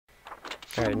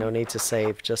Alright, no need to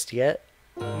save just yet.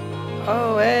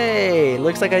 Oh, hey!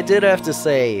 Looks like I did have to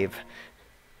save.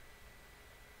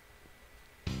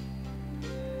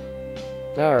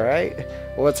 Alright.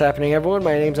 What's happening, everyone?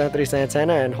 My name's Anthony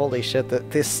Santana, and holy shit,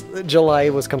 this July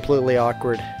was completely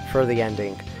awkward for the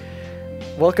ending.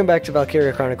 Welcome back to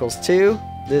Valkyria Chronicles II.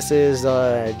 This is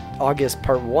August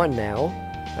part 1 now.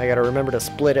 I gotta remember to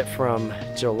split it from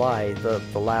July,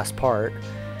 the last part.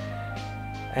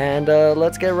 And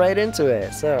let's get right into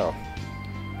it. So,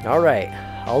 alright.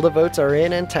 All the votes are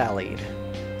in and tallied.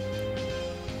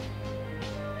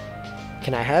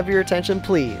 Can I have your attention,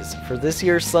 please? For this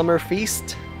year's summer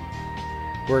feast,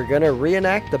 we're gonna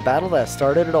reenact the battle that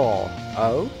started it all.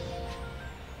 Oh?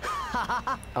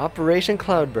 Operation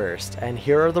Cloudburst, and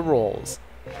here are the roles.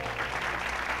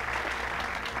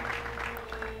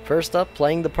 First up,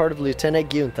 playing the part of Lieutenant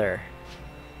Gunther.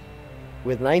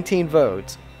 With 19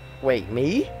 votes. Wait,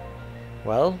 me?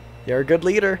 Well, you're a good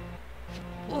leader.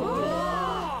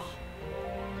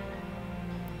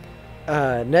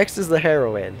 Next is the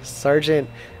heroine, Sergeant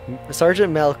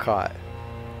Melcott,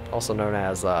 also known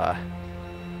as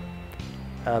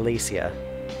Alicia.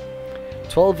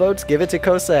 12 votes, give it to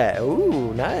Cosette.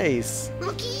 Ooh, nice.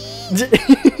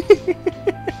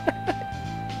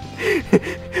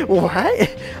 What?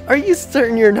 Are you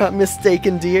certain you're not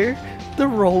mistaken, dear? The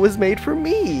role was made for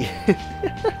me.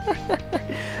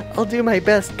 I'll do my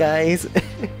best, guys.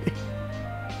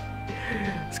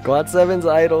 Squad 7's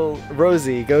idol,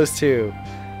 Rosie, goes to...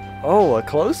 Oh, a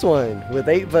close one, with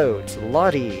 8 votes,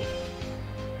 Lottie.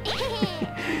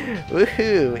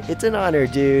 Woohoo! It's an honor,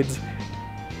 dudes.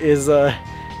 Is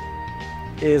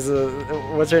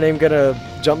what's her name gonna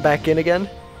jump back in again?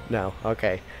 No,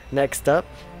 okay. Next up...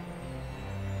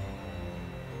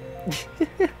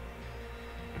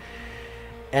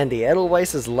 Andy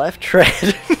Edelweiss's left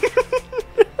tread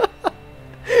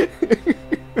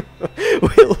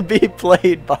will be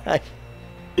played by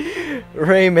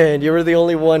Raymond. You were the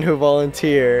only one who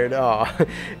volunteered. Aw,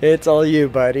 it's all you,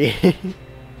 buddy.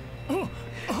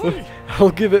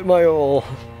 I'll give it my all.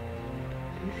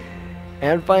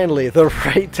 And finally, the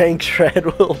right tank tread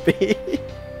will be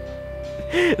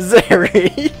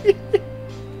Zeri.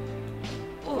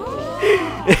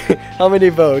 How many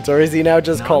votes, or is he now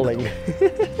just calling?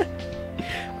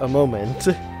 A moment.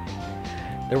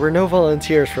 There were no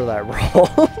volunteers for that role.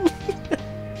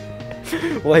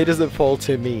 Why does it fall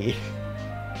to me?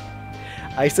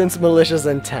 I sense malicious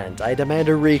intent. I demand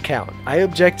a recount. I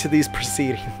object to these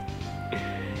proceedings.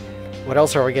 What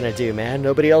else are we gonna do, man?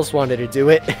 Nobody else wanted to do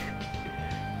it.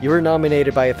 You were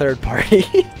nominated by a third party.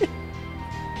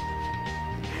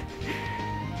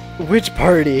 Which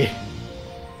party?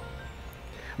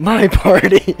 My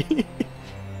party!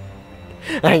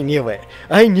 I knew it.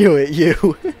 I knew it,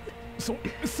 you!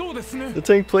 The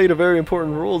tank played a very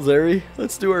important role, Zeri.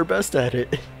 Let's do our best at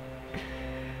it.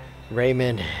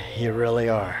 Raymond, you really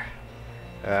are.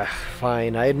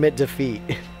 Fine, I admit defeat.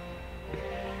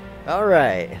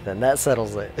 Alright, then that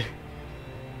settles it.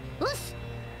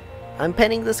 I'm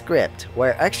penning the script.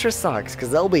 Wear extra socks, cause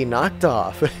they'll be knocked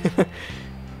off.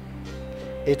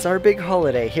 It's our big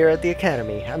holiday here at the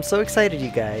Academy. I'm so excited, you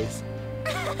guys.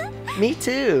 Me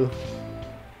too.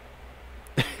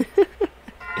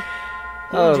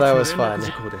 Oh, that was fun.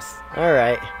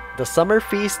 Alright, the summer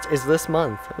feast is this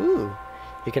month. Ooh,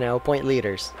 you can now appoint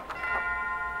leaders.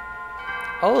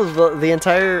 Oh, the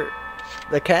entire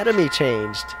Academy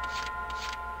changed.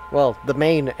 Well, the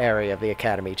main area of the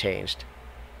Academy changed.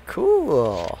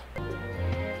 Cool.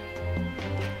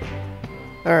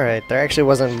 Alright, there actually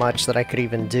wasn't much that I could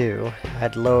even do. I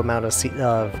had low amount of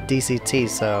DCT,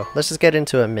 so let's just get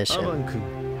into a mission.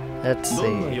 Let's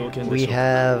see. We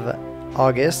have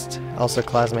August, also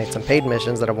classmates and paid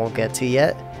missions that I won't get to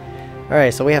yet.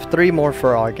 Alright, so we have 3 more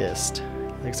for August.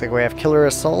 Looks like we have Killer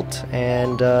Assault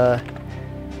and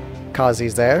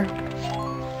Kazi's there.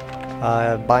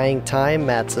 Buying Time,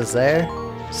 Mats is there.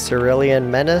 Cerulean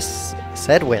Menace,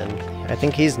 Sedwin. I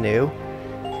think he's new.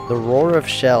 The Roar of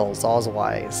Shells,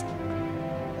 Ozwise.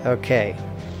 Okay.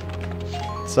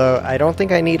 So, I don't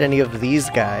think I need any of these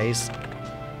guys,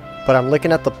 but I'm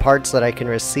looking at the parts that I can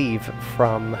receive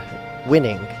from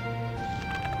winning.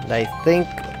 And I think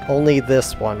only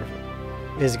this one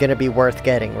is going to be worth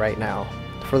getting right now,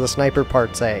 for the Sniper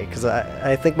Parts A, because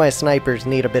I think my snipers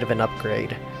need a bit of an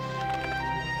upgrade.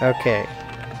 Okay.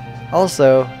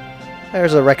 Also,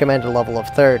 there's a recommended level of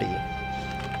 30.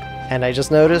 And I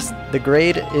just noticed the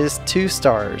grade is 2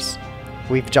 stars.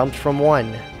 We've jumped from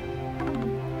 1.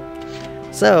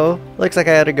 So, looks like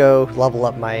I had to go level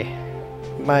up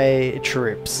my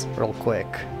troops real quick.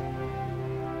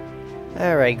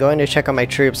 Alright, going to check on my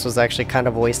troops was actually kind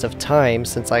of a waste of time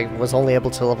since I was only able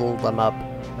to level them up.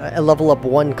 Level up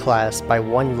one class by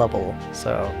one level,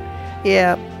 so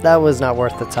yeah, that was not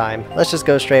worth the time. Let's just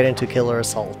go straight into Killer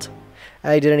Assault.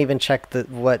 I didn't even check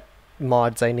what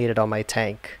mods I needed on my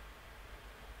tank.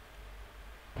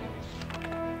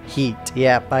 Heat,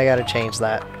 yep, I gotta change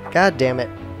that. God damn it.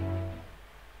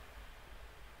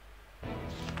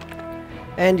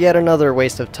 And yet another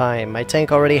waste of time. My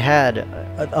tank already had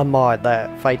a mod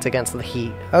that fights against the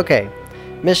heat. Okay,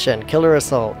 mission, Killer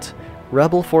Assault.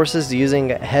 Rebel forces using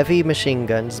heavy machine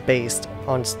guns based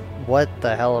on... What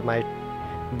the hell am I...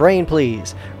 Brain,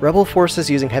 please. Rebel forces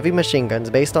using heavy machine guns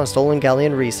based on stolen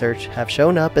Galleon research have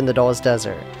shown up in the Dawes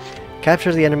Desert.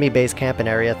 Capture the enemy base camp in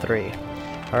Area 3.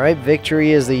 Alright,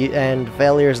 victory is and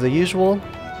failure is the usual.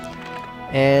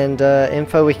 And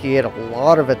info, we can get a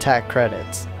lot of attack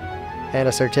credits. And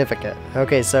a certificate.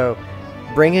 Okay, so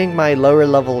bringing my lower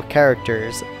level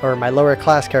characters, or my lower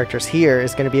class characters here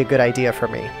is going to be a good idea for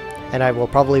me. And I will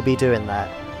probably be doing that.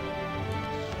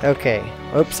 Okay,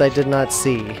 oops, I did not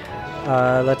see.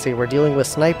 Let's see, we're dealing with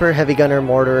Sniper, Heavy Gunner,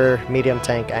 Mortarer, Medium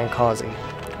Tank, and Kazi.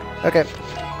 Okay,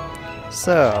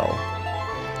 so...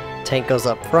 Tank goes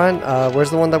up front.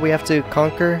 Where's the one that we have to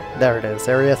conquer? There it is,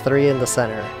 Area 3 in the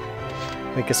center.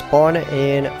 We can spawn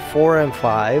in 4 and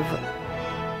 5.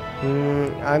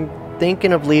 I'm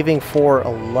thinking of leaving 4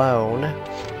 alone,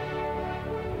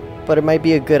 but it might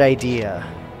be a good idea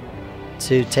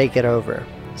to take it over.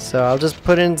 So I'll just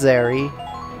put in Zeri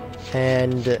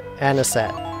and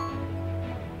Anisette.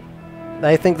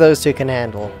 I think those two can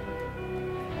handle.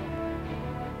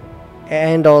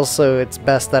 And also it's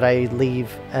best that I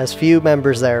leave as few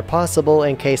members there as possible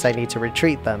in case I need to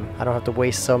retreat them. I don't have to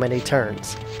waste so many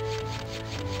turns.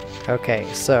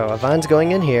 Okay, so Avan's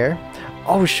going in here.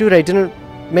 Oh shoot, I didn't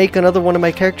make another one of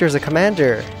my characters a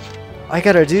commander. I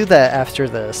gotta do that after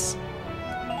this.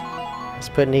 Let's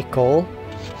put Nicole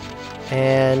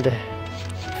and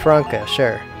Franca,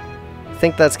 sure. I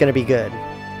think that's gonna be good.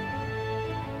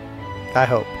 I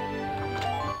hope.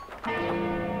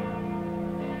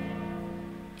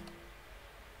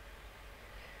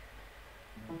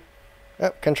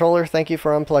 Oh, controller, thank you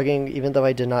for unplugging, even though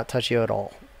I did not touch you at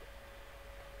all.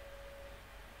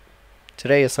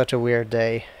 Today is such a weird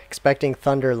day. Expecting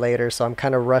thunder later, so I'm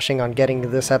kind of rushing on getting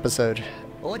this episode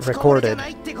recorded.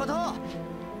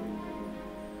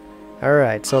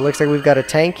 Alright, so it looks like we've got a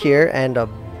tank here and a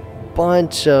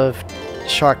bunch of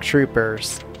shock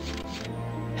troopers.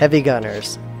 Heavy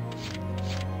gunners.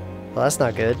 Well, that's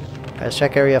not good. Let's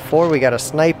check Area 4. We got a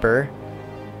sniper.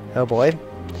 Oh boy.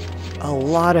 A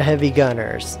lot of heavy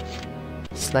gunners.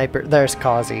 Sniper. There's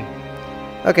Kazi.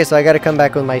 Okay, so I gotta come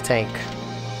back with my tank.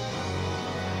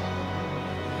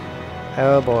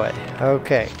 Oh boy.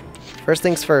 Okay. First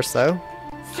things first, though.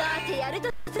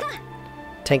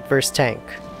 Tank versus tank.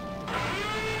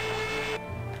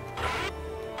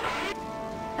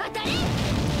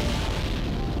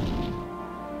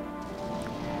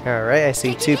 Alright, I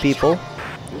see 2 people.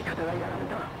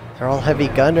 They're all heavy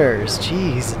gunners.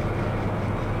 Jeez.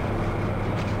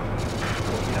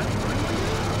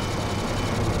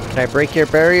 Can I break your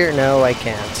barrier? No, I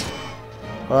can't.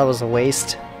 Well, that was a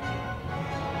waste.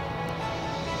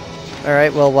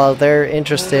 Alright, well, while they're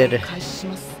interested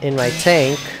in my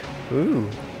tank... Ooh.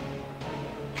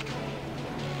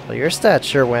 Well, your stats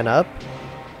sure went up.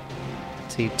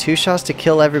 Let's see, 2 shots to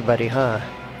kill everybody, huh?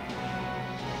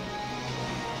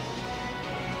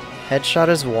 Headshot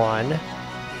is 1. Is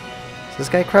this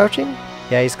guy crouching?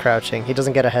 Yeah, he's crouching. He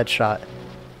doesn't get a headshot.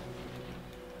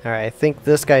 Alright, I think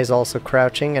this guy's also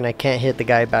crouching, and I can't hit the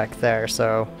guy back there,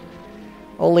 so...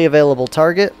 Only available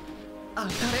target?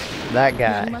 That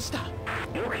guy.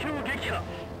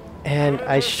 And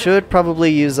I should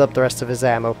probably use up the rest of his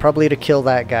ammo, probably to kill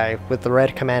that guy with the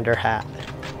red commander hat.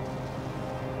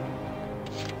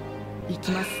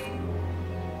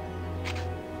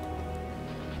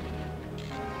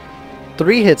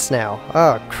 3 hits now.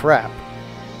 Oh, crap.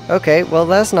 Okay, well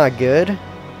that's not good.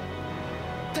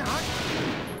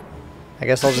 I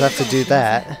guess I'll just have to do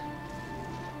that.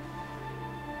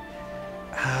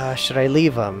 Should I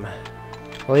leave him?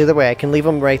 Well, either way, I can leave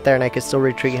him right there and I can still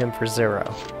retreat him for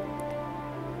 0.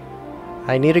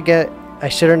 I need to get... I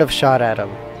shouldn't have shot at him.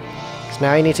 Because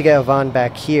now I need to get Avan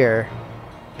back here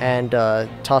and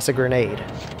toss a grenade.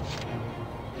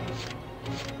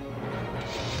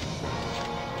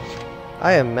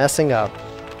 I am messing up.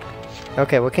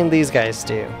 Okay, what can these guys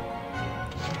do?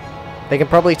 They can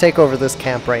probably take over this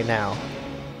camp right now.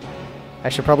 I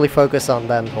should probably focus on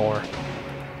them more.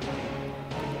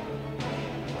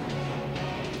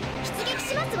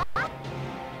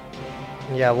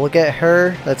 Yeah, we'll get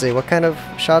her. Let's see, what kind of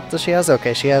shot does she has?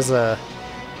 Okay, she has a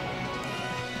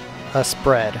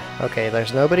spread. Okay,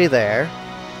 there's nobody there.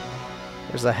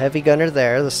 There's a heavy gunner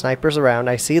there. The sniper's around.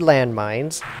 I see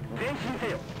landmines.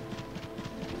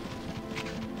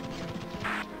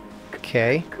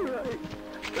 Okay.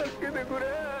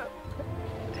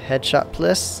 Headshot,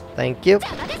 please. Thank you.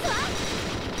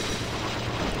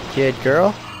 Good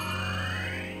girl.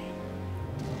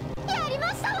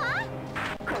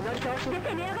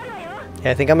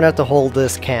 Yeah, I think I'm gonna have to hold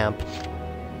this camp.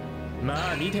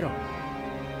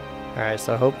 Alright,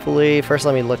 so hopefully... First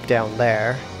let me look down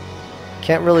there.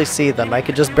 Can't really see them. I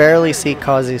could just barely see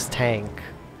Kazi's tank.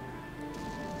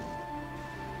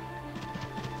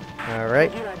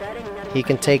 Alright. He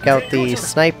can take out the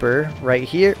sniper right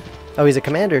here. Oh, he's a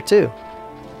commander too.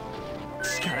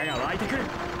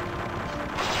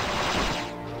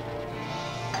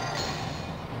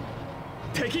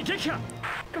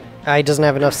 He doesn't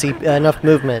have enough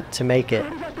movement to make it.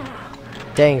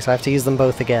 Dang, so I have to use them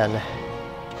both again.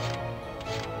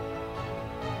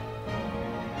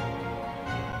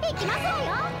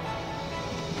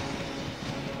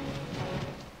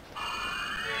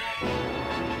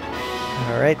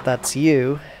 Alright, that's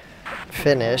you.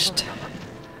 Finished.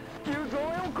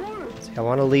 See, I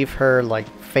want to leave her like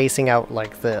facing out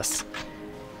like this.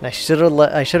 And I should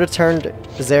have turned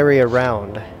Zeri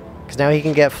around. Because now he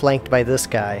can get flanked by this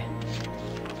guy.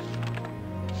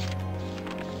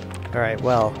 Alright,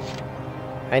 well.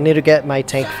 I need to get my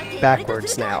tank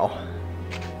backwards now.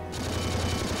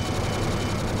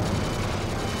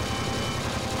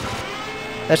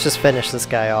 Let's just finish this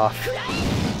guy off.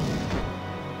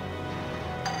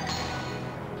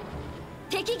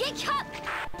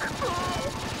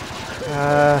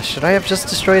 Should I have just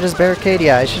destroyed his barricade?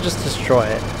 Yeah, I should just destroy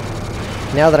it.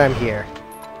 Now that I'm here.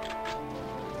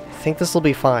 I think this will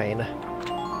be fine.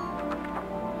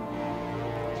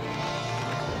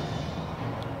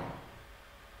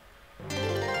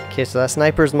 Okay, so that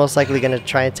sniper's most likely gonna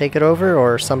try and take it over,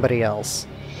 or somebody else.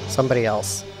 Somebody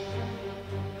else.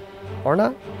 Or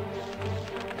not?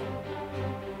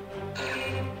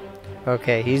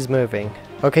 Okay, he's moving.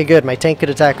 Okay, good, my tank could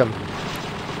attack him.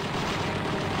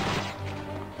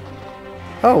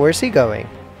 Oh, where's he going?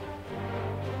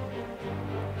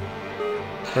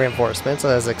 Reinforcements,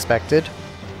 as expected.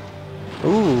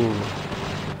 Ooh.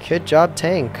 Good job,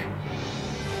 tank.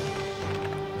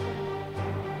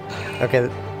 Okay.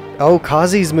 Oh,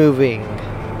 Kazi's moving.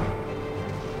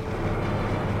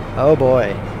 Oh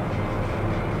boy.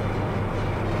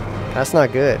 That's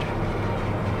not good.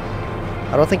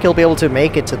 I don't think he'll be able to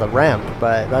make it to the ramp,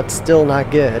 but that's still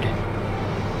not good.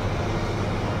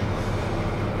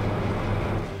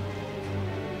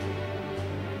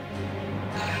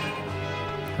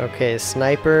 Okay,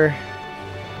 sniper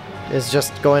is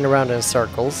just going around in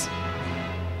circles.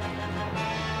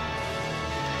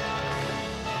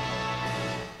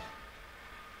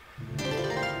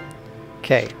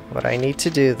 Okay, what I need to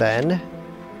do then...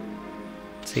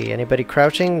 Let's see, anybody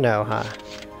crouching? No, huh?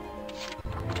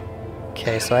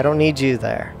 Okay, so I don't need you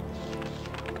there.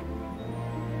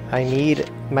 I need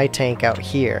my tank out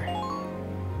here.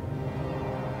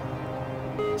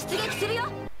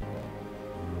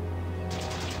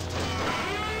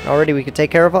 Already we could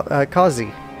take care of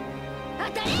Kazi.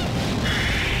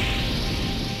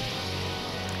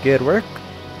 Good work.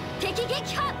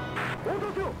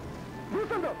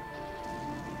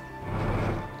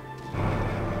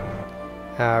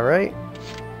 Alright.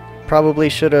 Probably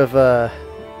should have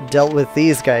dealt with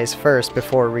these guys first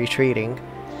before retreating.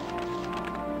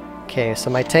 Okay, so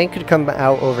my tank could come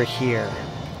out over here,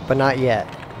 but not yet.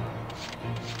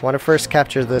 Want to first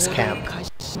capture this camp.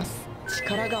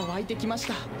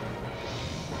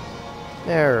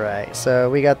 Alright, so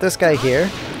we got this guy here,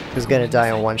 who's gonna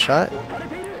die on one shot.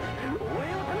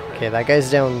 Okay, that guy's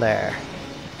down there.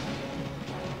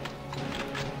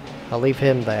 I'll leave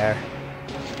him there.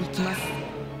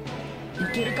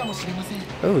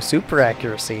 Oh, super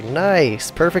accuracy.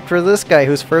 Nice! Perfect for this guy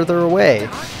who's further away.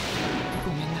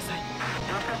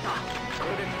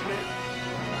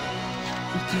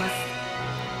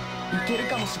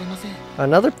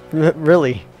 Another...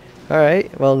 really?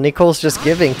 Alright, well, Nicole's just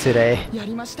giving today.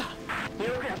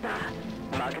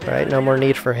 Alright, no more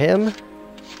need for him.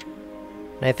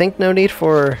 And I think no need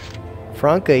for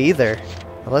Franca either.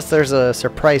 Unless there's a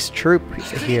surprise troop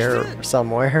here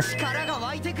somewhere.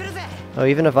 Oh,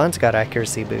 even Avan's got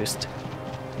accuracy boost.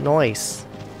 Nice.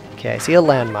 Okay, I see a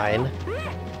landmine.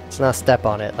 Let's not step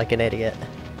on it like an idiot.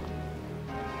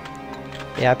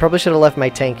 Yeah, I probably should have left my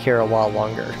tank here a while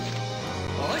longer.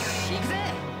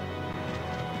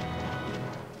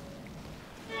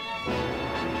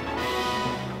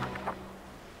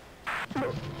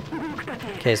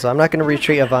 Okay, so I'm not going to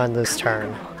retreat Avan this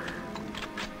turn.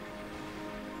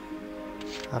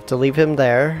 I have to leave him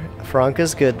there.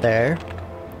 Franca's good there.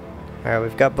 Alright,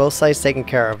 we've got both sides taken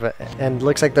care of. And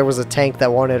looks like there was a tank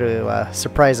that wanted to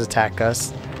surprise attack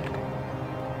us.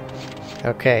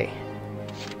 Okay.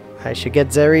 I should get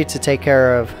Zeri to take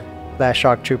care of that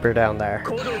shock trooper down there.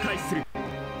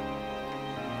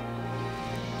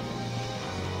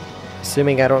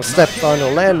 Assuming I don't step on a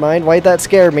landmine. Why'd that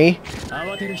scare me?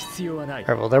 Alright,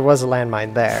 well, there was a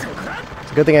landmine there.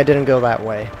 It's a good thing I didn't go that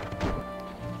way.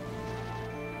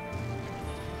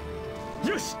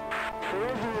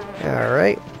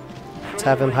 Alright. Let's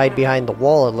have him hide behind the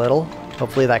wall a little.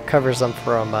 Hopefully that covers him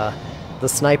from the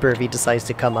sniper if he decides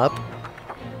to come up.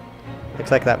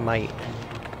 Looks like that might.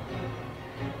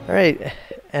 Alright.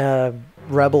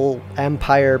 Rebel,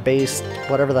 Empire-based,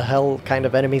 whatever the hell kind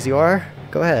of enemies you are,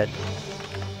 go ahead.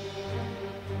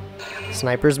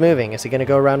 Sniper's moving. Is he gonna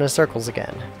go around in circles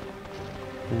again?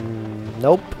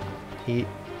 Nope. He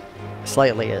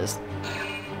slightly is.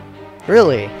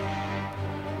 Really?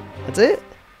 That's it?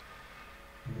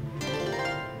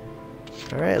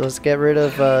 Alright, let's get rid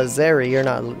of Zeri. You're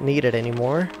not needed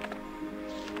anymore.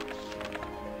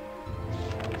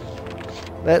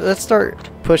 Let's start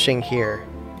pushing here.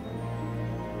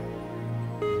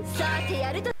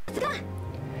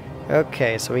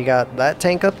 Okay, so we got that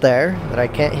tank up there that I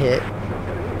can't hit.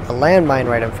 A landmine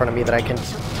right in front of me that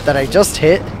I just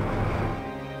hit.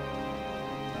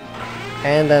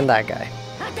 And then that guy,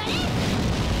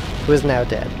 who is now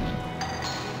dead.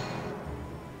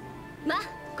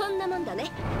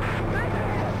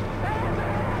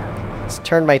 Let's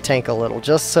turn my tank a little,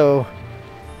 just so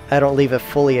I don't leave it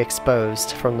fully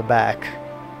exposed from the back.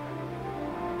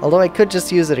 Although I could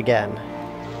just use it again.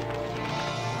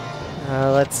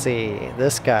 Let's see,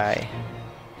 this guy.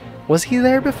 Was he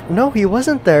there before? No, he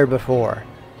wasn't there before.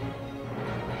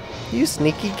 You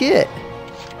sneaky git.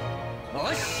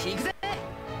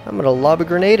 I'm gonna lob a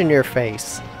grenade in your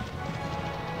face.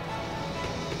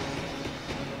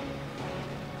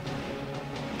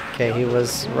 Okay, he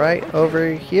was right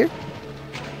over here.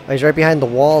 Oh, he's right behind the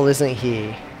wall, isn't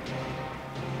he?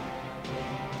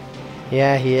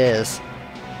 Yeah, he is.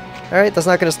 Alright, that's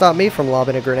not gonna stop me from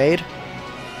lobbing a grenade.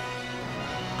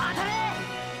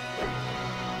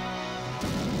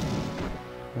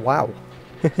 Wow.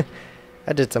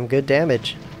 That did some good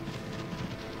damage.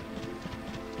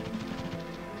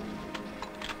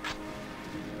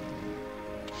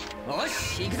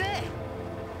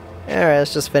 Alright,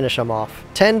 let's just finish him off.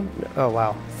 10. Oh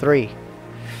wow. 3.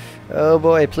 Oh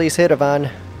boy, please hit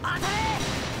Avan.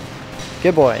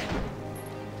 Good boy.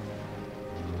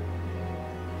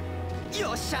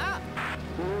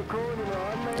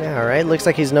 Alright, looks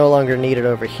like he's no longer needed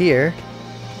over here.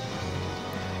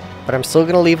 But I'm still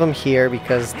gonna leave him here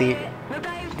because the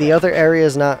other area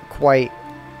is not quite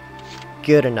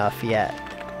good enough yet.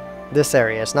 This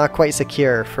area is not quite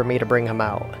secure for me to bring him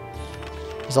out.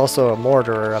 There's also a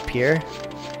mortarer up here.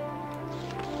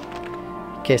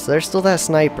 Okay, so there's still that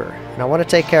sniper, and I want to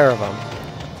take care of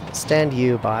him. Stand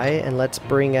you by, and let's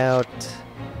bring out...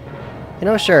 You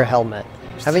know, sure, helmet.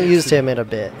 Haven't used him in a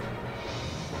bit.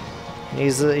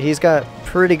 He's got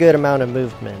pretty good amount of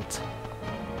movement.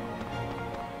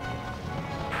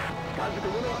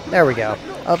 There we go.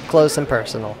 Up close and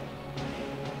personal.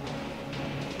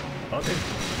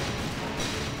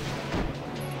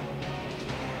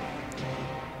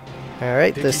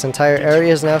 Alright, this entire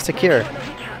area is now secure.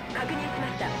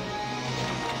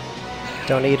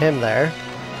 Don't need him there.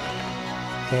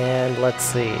 And let's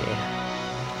see.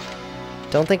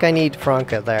 Don't think I need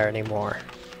Franca there anymore.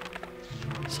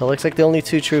 So it looks like the only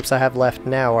two troops I have left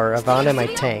now are Avan and my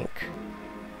tank.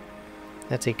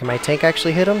 Let's see, can my tank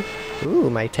actually hit him?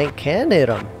 Ooh, my tank can hit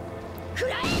him.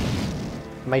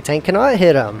 My tank cannot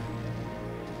hit him.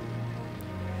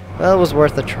 Well, it was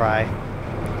worth a try.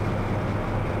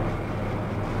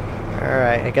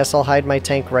 Alright, I guess I'll hide my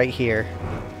tank right here.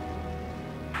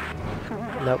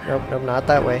 Nope, nope, nope, not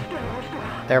that way.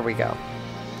 There we go.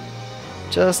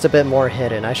 Just a bit more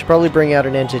hidden. I should probably bring out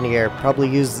an engineer. Probably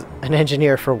use an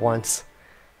engineer for once.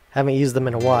 Haven't used them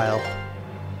in a while.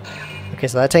 Okay,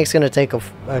 so that tank's gonna take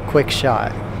a quick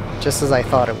shot. Just as I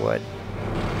thought it would.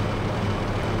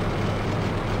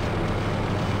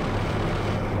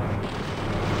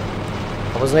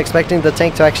 I wasn't expecting the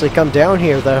tank to actually come down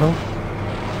here, though.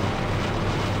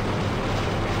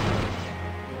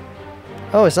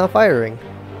 Oh, it's not firing.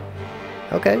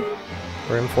 Okay.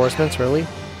 Reinforcements, really?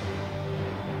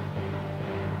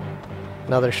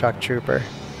 Another shock trooper.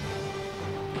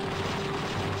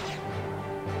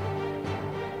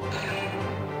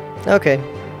 Okay.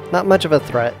 Not much of a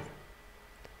threat.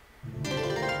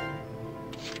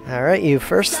 Alright, you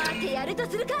first.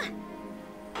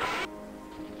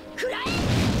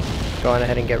 Go on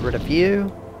ahead and get rid of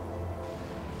you.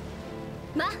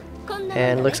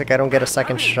 And looks like I don't get a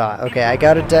second shot. Okay, I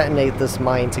gotta detonate this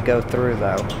mine to go through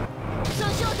though.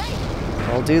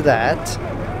 I'll do that.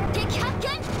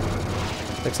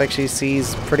 Looks like she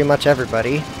sees pretty much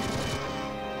everybody.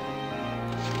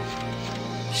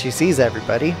 She sees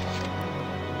everybody.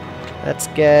 Let's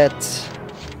get...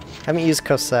 I haven't used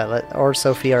Cosette or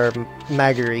Sophia or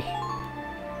Maguri.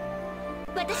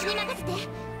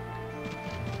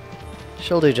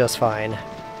 She'll do just fine.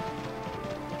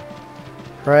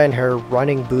 Her and her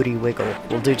running booty wiggle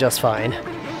will do just fine.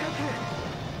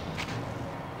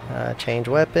 Change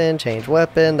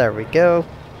weapon, there we go.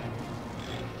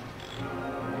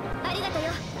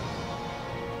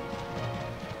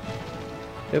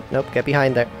 Oop, nope, get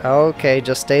behind there. Okay,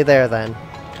 just stay there then.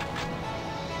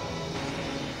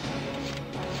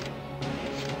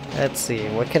 Let's see,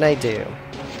 what can I do?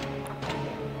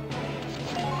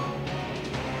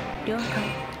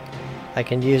 I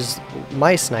can use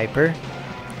my sniper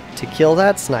to kill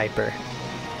that sniper.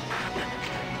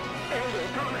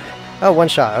 Oh, one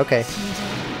shot, okay.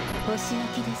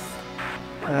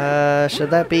 Should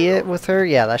that be it with her?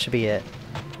 Yeah, that should be it.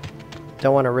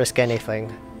 Don't want to risk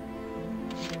anything.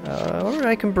 Or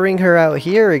I can bring her out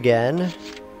here again.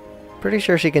 Pretty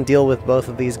sure she can deal with both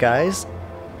of these guys.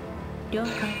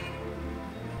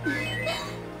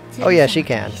 Oh yeah, she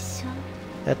can.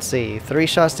 Let's see, 3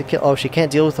 shots to kill. Oh, she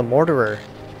can't deal with a mortarer.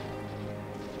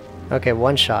 Okay,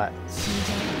 1 shot.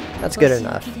 That's good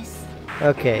enough.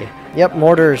 Okay, yep,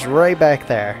 mortar's right back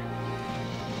there.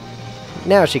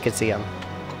 Now she can see him.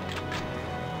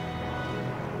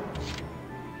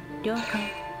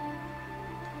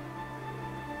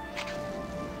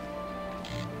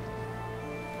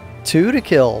 Two to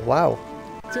kill, wow.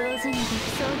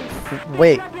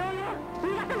 Wait.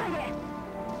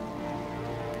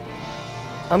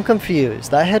 I'm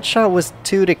confused. That headshot was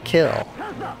 2 to kill.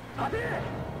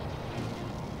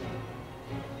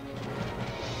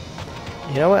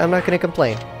 You know what? I'm not gonna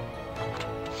complain.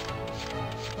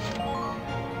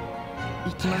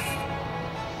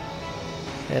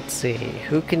 Let's see.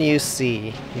 Who can you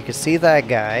see? You can see that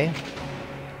guy.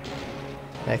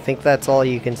 I think that's all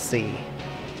you can see.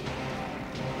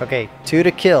 Okay, 2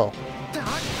 to kill.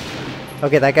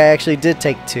 Okay, that guy actually did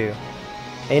take 2.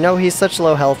 And you know, he's such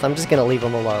low health, I'm just gonna leave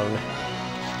him alone.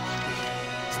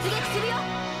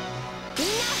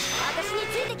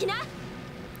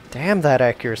 Damn that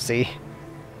accuracy.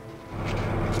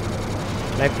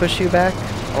 Can I push you back?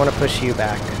 I want to push you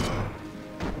back.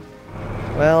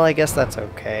 Well, I guess that's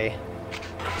okay.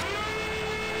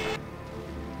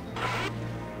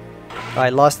 I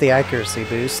lost the accuracy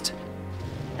boost.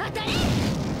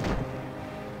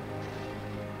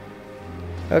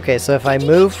 Okay, so if I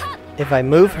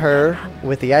move her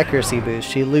with the accuracy boost,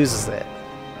 she loses it.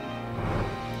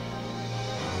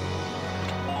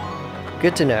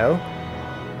 Good to know.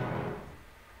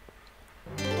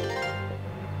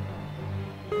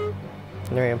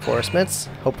 Reinforcements.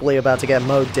 Hopefully about to get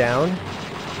mowed down.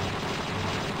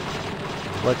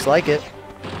 Looks like it.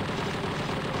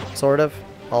 Sort of.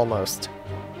 Almost.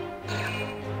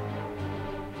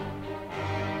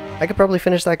 I could probably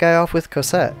finish that guy off with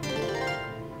Cosette.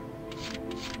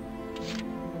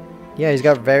 Yeah, he's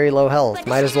got very low health.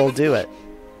 Might as well do it.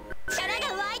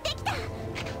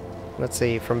 Let's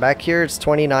see. From back here, it's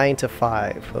 29 to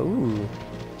 5. Ooh.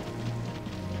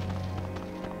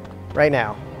 Right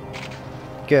now.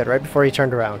 Good, right before he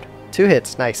turned around. 2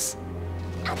 hits, nice.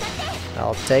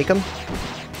 I'll take him.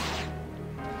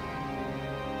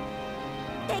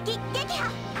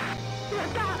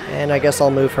 And I guess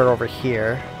I'll move her over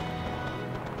here.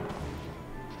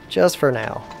 Just for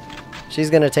now. She's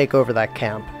gonna take over that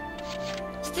camp.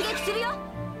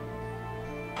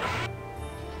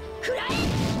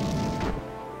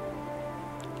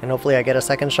 And hopefully I get a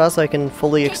second shot so I can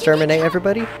fully exterminate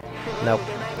everybody? Nope.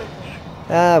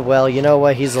 Ah, well, you know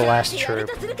what? He's the last troop.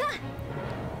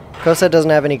 Cosette doesn't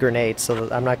have any grenades, so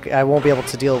I won't be able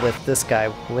to deal with this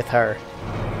guy with her.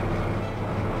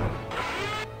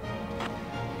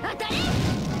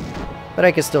 But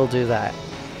I can still do that.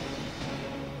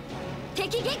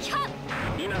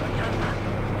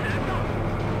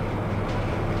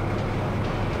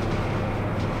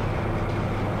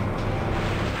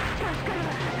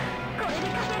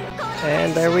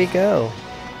 And there we go.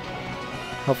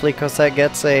 Hopefully Cosette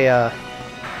gets a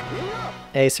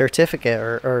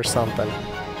certificate or something.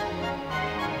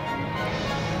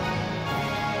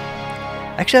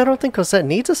 Actually, I don't think Cosette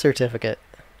needs a certificate.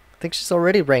 I think she's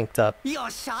already ranked up.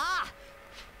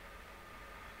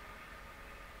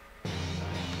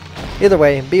 Either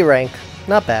way, B rank.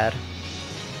 Not bad.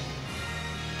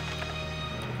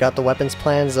 Got the weapons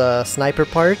plan's sniper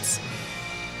parts.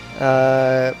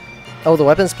 Oh, the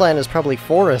weapons plan is probably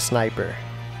for a sniper.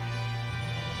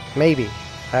 Maybe.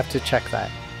 I have to check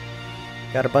that.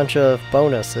 Got a bunch of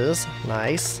bonuses.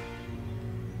 Nice.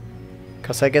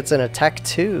 Cosette gets an attack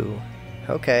too.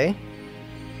 Okay.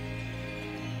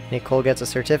 Nicole gets a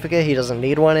certificate. He doesn't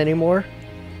need one anymore.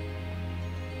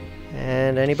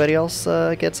 And anybody else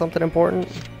get something important?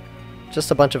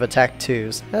 Just a bunch of attack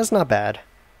 2s. That's not bad.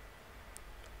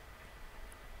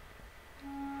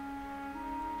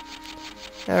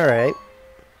 Alright.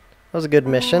 That was a good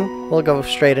mission. We'll go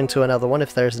straight into another one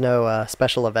if there's no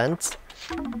special events.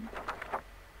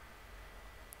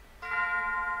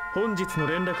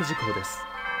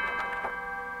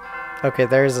 Okay,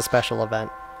 there is a special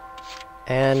event.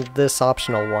 And this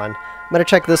optional one. I'm gonna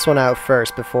check this one out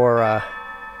first before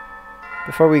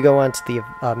we go on to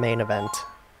the main event.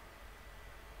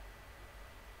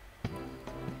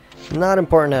 Not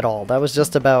important at all. That was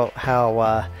just about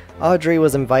how Audrey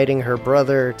was inviting her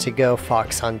brother to go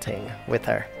fox hunting with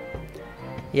her.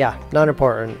 Yeah, not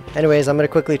important. Anyways, I'm gonna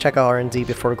quickly check out R&D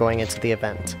before going into the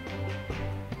event.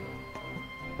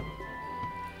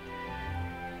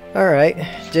 Alright,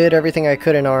 did everything I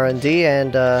could in R&D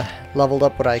and leveled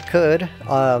up what I could.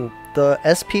 The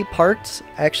SP parts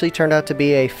actually turned out to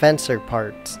be a fencer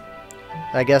part.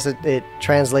 I guess it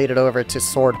translated over to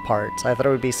sword parts. I thought it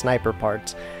would be sniper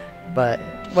parts, but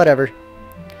whatever.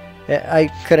 I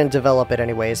couldn't develop it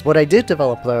anyways. What I did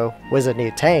develop though was a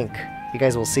new tank. You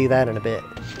guys will see that in a bit.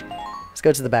 Let's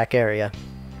go to the back area.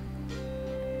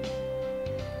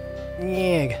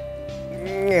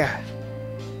 Yeah.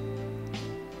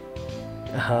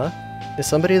 Uh-huh. Is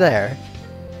somebody there?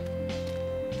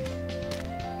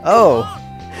 Oh!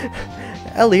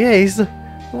 Elias!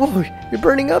 Whoa, you're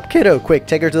burning up, kiddo! Quick,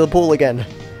 take her to the pool again.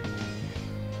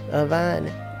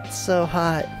 Avan, it's so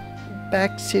hot.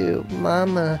 Back to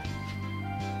Mama.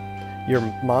 Your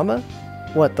mama?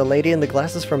 What, the lady in the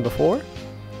glasses from before?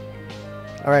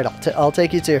 Alright, I'll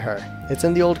take you to her. It's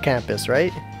in the old campus,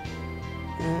 right?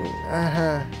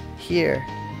 Uh-huh. Here.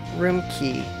 Room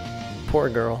key. Poor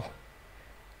girl.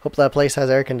 Hope that place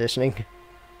has air conditioning.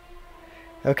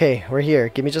 Okay, we're here.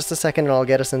 Give me just a second and I'll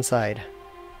get us inside.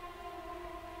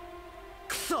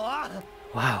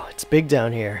 Wow, it's big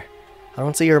down here. I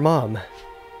don't see your mom.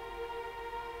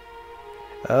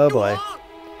 Oh boy.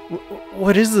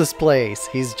 What is this place?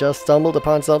 He's just stumbled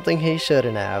upon something he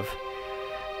shouldn't have.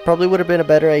 Probably would have been a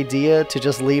better idea to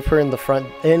just leave her in the front,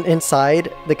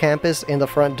 inside the campus, in the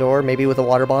front door, maybe with a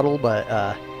water bottle, but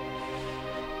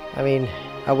I mean,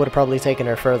 I would have probably taken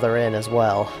her further in as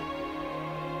well.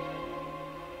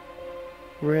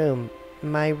 Room.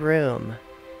 My room.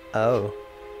 Oh.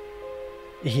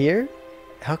 Here?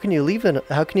 How can you live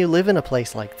in a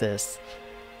place like this?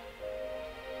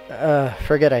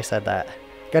 Forget I said that.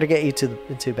 Gotta get you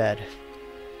to bed.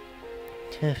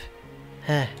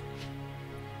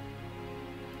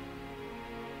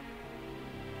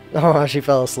 Oh, she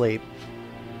fell asleep.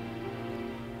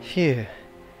 Phew.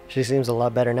 She seems a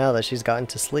lot better now that she's gotten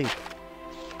to sleep.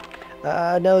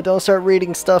 No, don't start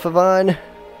reading stuff, Avan.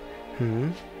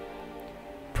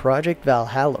 Project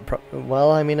Valhalla.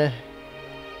 Well, I mean,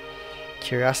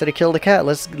 curiosity killed a cat.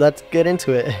 Let's get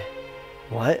into it.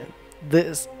 What?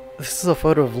 This is a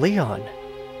photo of Leon.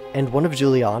 And one of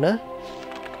Juliana?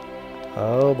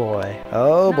 Oh boy.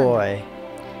 Oh boy.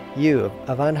 You,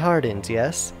 Avan Hardens,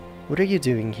 yes? What are you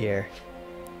doing here?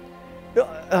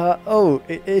 Oh,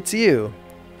 it's you.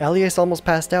 Elias almost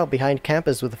passed out behind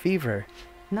campus with a fever.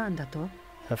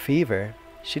 A fever?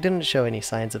 She didn't show any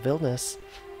signs of illness.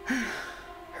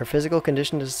 Her physical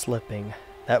condition is slipping.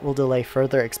 That will delay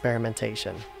further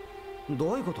experimentation.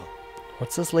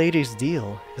 What's this lady's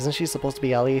deal? Isn't she supposed to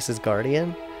be Elias's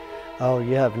guardian? Oh,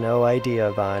 you have no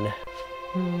idea, Avan.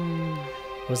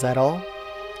 Was that all?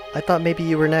 I thought maybe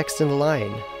you were next in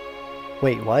line.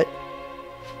 Wait, what?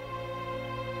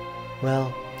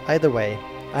 Well, either way,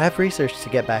 I have research to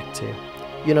get back to.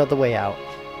 You know the way out.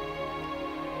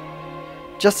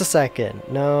 Just a second.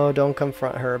 No, don't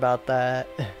confront her about that.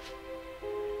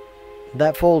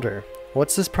 That folder.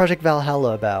 What's this Project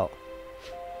Valhalla about?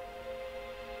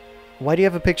 Why do you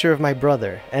have a picture of my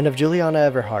brother and of Juliana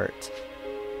Everhart?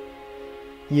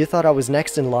 You thought I was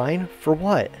next in line? For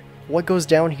what? What goes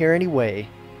down here anyway?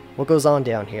 What goes on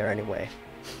down here anyway?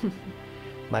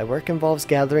 My work involves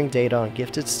gathering data on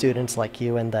gifted students like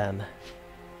you and them.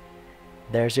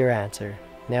 There's your answer.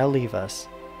 Now leave us.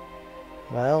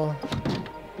 Well,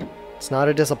 it's not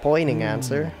a disappointing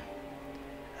answer.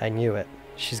 I knew it.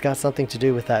 She's got something to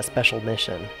do with that special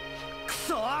mission.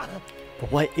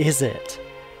 But what is it?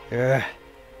 Ugh,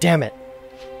 damn it.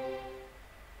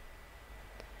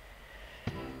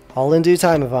 All in due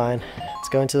time, Avan. Let's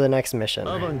go into the next mission.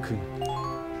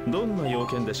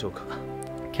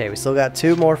 Okay, we still got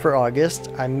 2 more for August.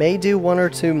 I may do 1 or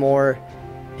 2 more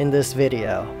in this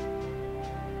video.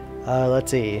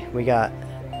 Let's see. We got...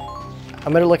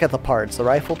 I'm going to look at the parts. The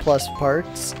rifle plus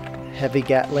parts. Heavy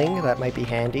Gatling, that might be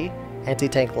handy.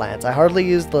 Anti-tank lance. I hardly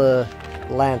use the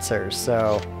lancers,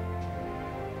 so...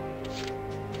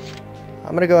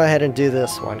 I'm going to go ahead and do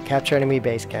this one. Capture enemy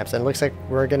base camps. And it looks like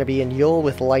we're going to be in Yule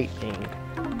with lightning.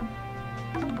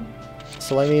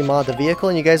 So let me mod the vehicle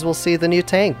and you guys will see the new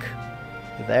tank.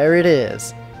 There it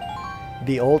is.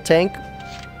 The old tank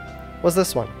was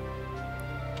this one.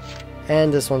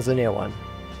 And this one's the new one.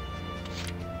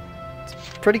 It's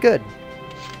pretty good.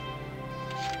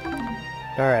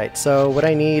 Alright, so what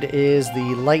I need is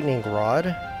the lightning rod.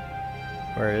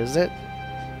 Where is it?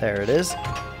 There it is.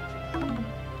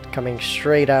 Coming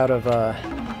straight out of, oh,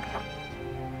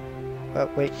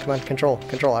 wait, come on, control,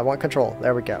 control, I want control.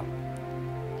 There we go.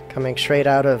 Coming straight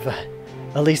out of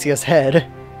Alicia's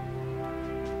head.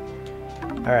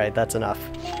 Alright, that's enough.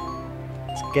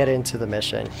 Let's get into the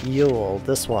mission. Yule,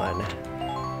 this one.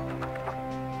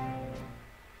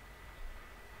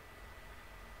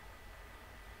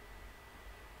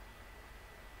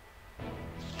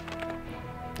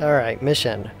 Alright,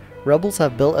 mission. Rebels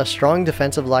have built a strong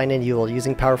defensive line in Yule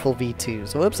using powerful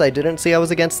V2s. Whoops, I didn't see I was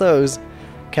against those.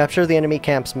 Capture the enemy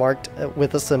camps marked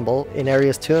with a symbol in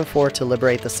areas 2 and 4 to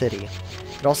liberate the city.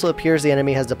 It also appears the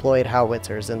enemy has deployed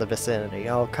howitzers in the vicinity.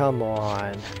 Oh, come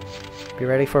on. Be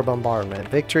ready for bombardment.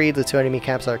 Victory, the 2 enemy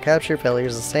camps are captured. Failure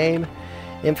is the same.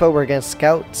 Info, we're against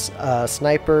scouts,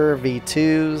 sniper,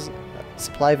 V2s,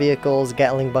 supply vehicles,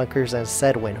 Gatling bunkers, and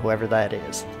Sedwin, whoever that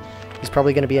is. He's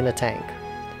probably going to be in a tank.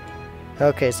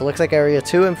 Okay, so looks like area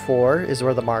 2 and 4 is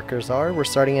where the markers are. We're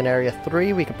starting in area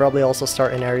 3. We could probably also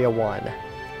start in area 1.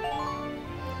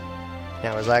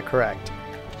 Now, is that correct?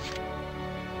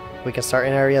 We can start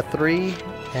in area 3,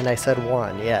 and I said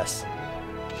 1, yes.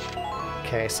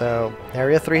 Okay, so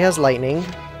area 3 has lightning.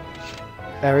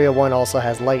 Area 1 also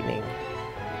has lightning.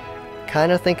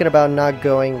 Kind of thinking about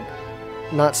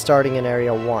not starting in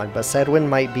area 1, but Sedwin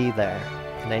might be there.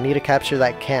 And I need to capture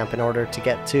that camp in order to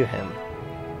get to him.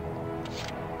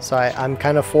 So I'm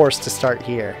kind of forced to start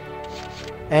here.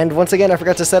 And once again, I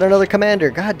forgot to set another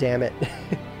commander. God damn it.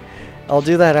 I'll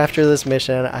do that after this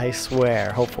mission, I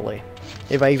swear, hopefully.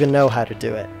 If I even know how to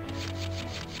do it.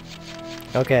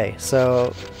 Okay,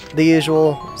 so the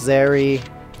usual, Zeri,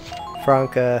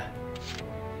 Franca.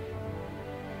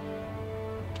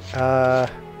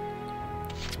 Let's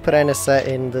put Anisette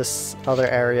in this other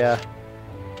area.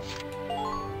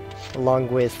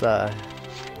 Along with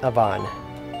Avan.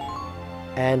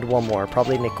 And one more,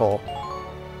 probably Nicole.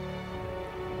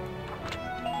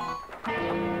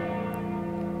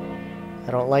 I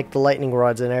don't like the lightning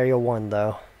rods in area 1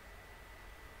 though.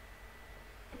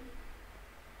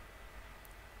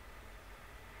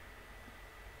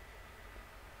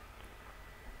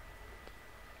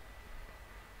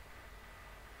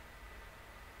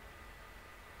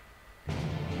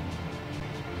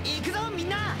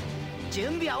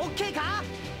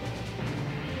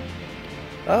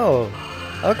 Oh,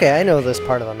 okay, I know this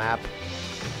part of the map.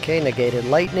 Okay, negated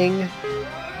lightning.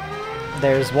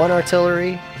 There's 1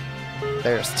 artillery.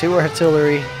 There's 2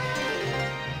 artillery.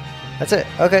 That's it.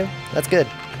 Okay, that's good.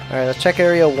 Alright, let's check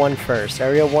area 1 first.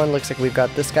 Area 1 looks like we've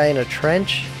got this guy in a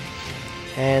trench.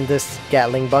 And this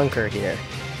Gatling bunker here.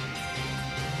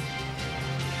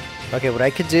 Okay, what I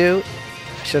could do...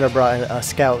 I should have brought a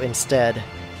scout instead.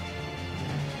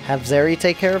 Have Zeri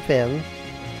take care of him.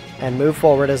 And move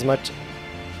forward as much...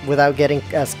 without getting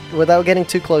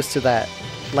too close to that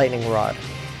lightning rod.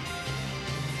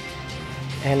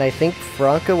 And I think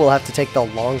Franca will have to take the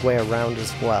long way around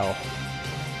as well.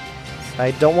 I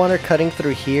don't want her cutting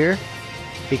through here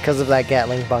because of that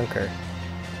Gatling bunker.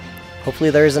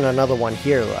 Hopefully there isn't another one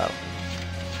here though.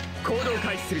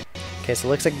 Okay, so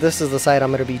it looks like this is the side I'm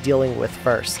going to be dealing with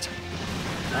first.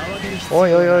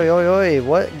 Oi, oi, oi, oi, oi,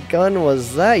 what gun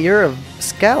was that? You're a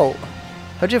scout.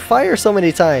 How'd you fire so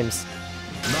many times?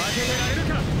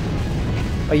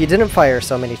 Oh, you didn't fire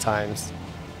so many times.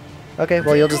 Okay,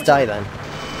 well you'll just die then.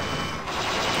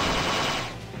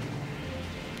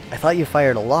 I thought you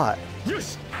fired a lot.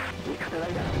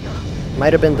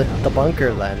 Might have been the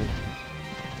bunker then.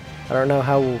 I don't know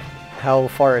how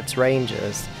far its range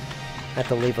is. I have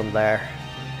to leave them there.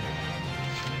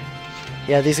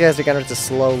 Yeah, these guys are gonna have to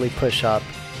slowly push up.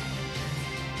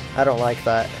 I don't like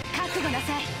that.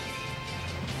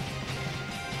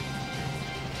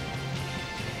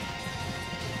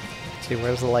 see,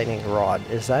 where's the lightning rod?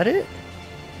 Is that it?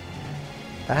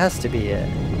 That has to be it.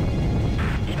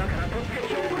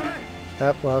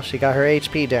 Oh, well, she got her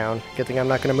HP down. Good thing I'm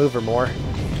not going to move her more.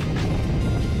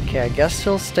 Okay, I guess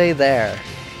she'll stay there.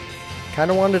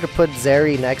 Kind of wanted to put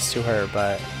Zeri next to her,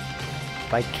 but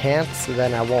if I can't,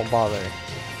 then I won't bother.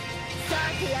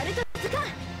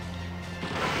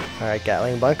 Alright,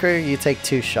 Gatling Bunker, you take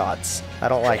 2 shots. I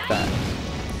don't like that.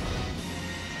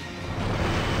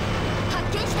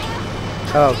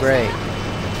 Oh, great.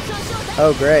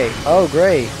 Oh, great. Oh,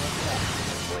 great.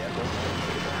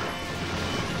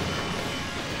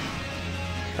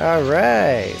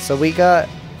 Alright, so we got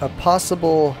a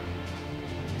possible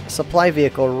supply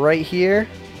vehicle right here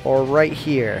or right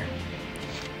here.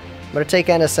 I'm gonna take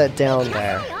Anisette down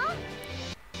there.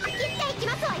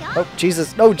 Oh,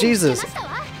 Jesus. Oh, Jesus.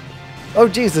 Oh,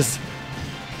 Jesus.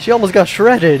 She almost got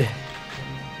shredded.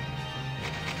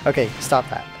 Okay, stop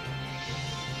that.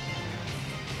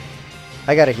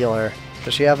 I gotta heal her.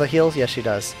 Does she have a heal? Yes, she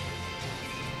does.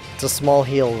 It's a small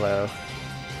heal, though.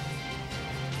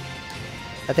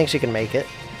 I think she can make it.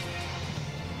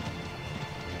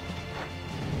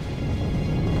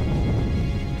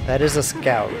 That is a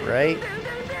scout, right?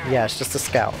 Yeah, it's just a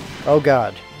scout. Oh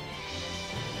god.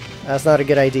 That's not a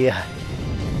good idea.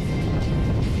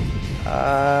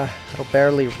 It'll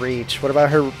barely reach. What about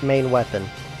her main weapon?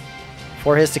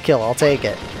 4 hits to kill, I'll take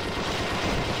it.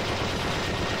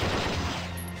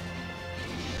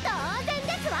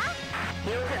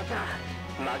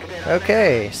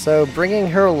 Okay, so bringing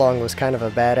her along was kind of a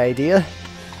bad idea.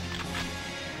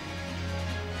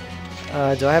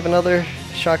 Do I have another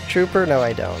shock trooper? No,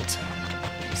 I don't.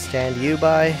 Stand you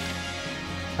by.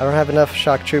 I don't have enough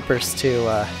shock troopers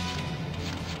to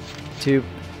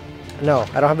no,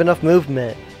 I don't have enough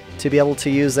movement to be able to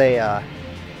use an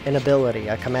ability,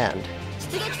 a command.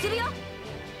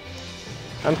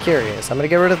 I'm curious. I'm gonna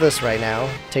get rid of this right now.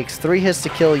 Takes 3 hits to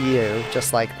kill you,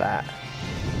 just like that.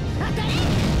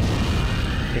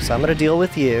 Okay, so I'm gonna deal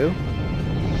with you.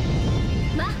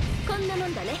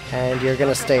 And you're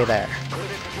gonna stay there.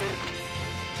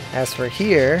 As for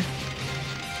here...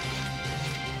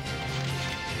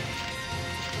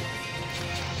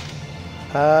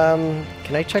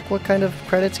 can I check what kind of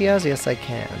credits he has? Yes, I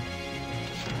can.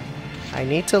 I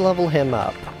need to level him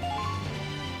up.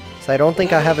 So I don't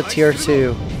think I have a tier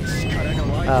 2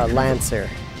 Lancer.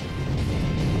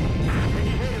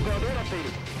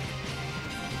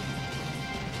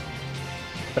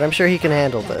 But I'm sure he can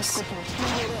handle this.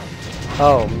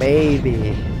 Oh,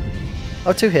 maybe.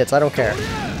 Oh, 2 hits, I don't care.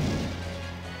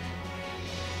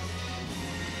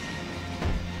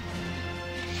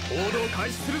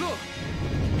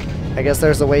 I guess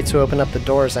there's a way to open up the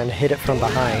doors and hit it from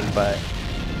behind, but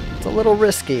it's a little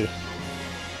risky.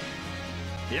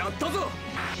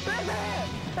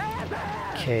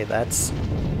 Okay, that's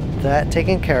that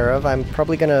taken care of. I'm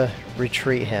probably gonna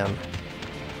retreat him.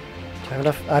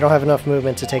 I don't have enough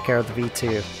movement to take care of the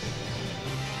V2.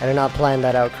 I did not plan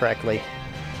that out correctly.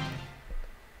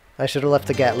 I should have left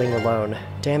the Gatling alone.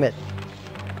 Damn it.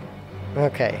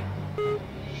 Okay.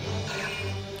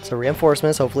 So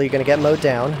reinforcements, hopefully you're gonna get mowed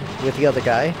down with the other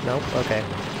guy. Nope, okay.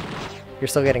 You're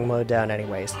still getting mowed down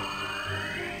anyways.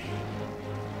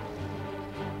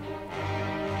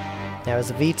 Now is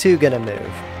the V2 gonna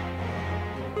move?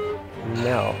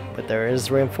 No, but there is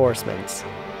reinforcements.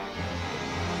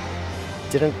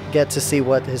 Didn't get to see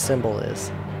what his symbol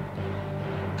is.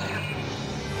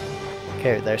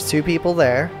 Okay, there's 2 people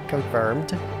there,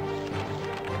 confirmed.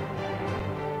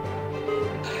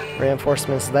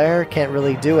 Reinforcements there, can't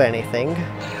really do anything.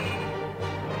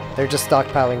 They're just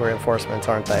stockpiling reinforcements,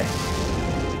 aren't they?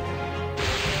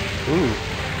 Ooh.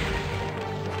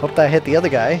 Hope that hit the other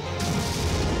guy.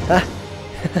 Ah.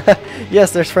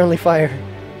 Yes, there's friendly fire.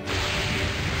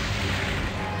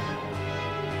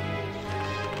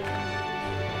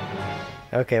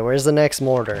 Okay, where's the next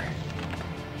mortar?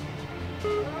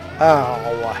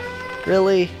 Oh,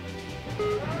 really?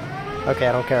 Okay,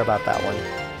 I don't care about that one.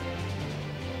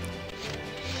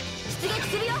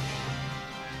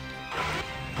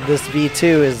 This V2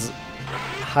 is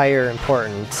higher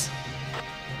importance.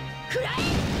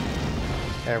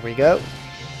 There we go.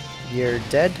 You're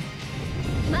dead.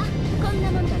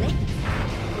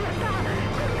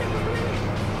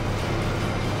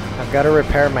 I've got to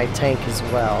repair my tank as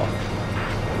well.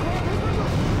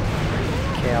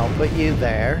 Okay, I'll put you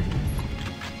there.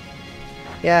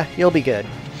 Yeah, you'll be good.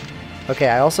 Okay,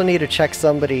 I also need to check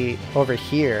somebody over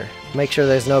here. Make sure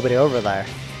there's nobody over there.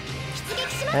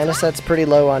 Anisette's pretty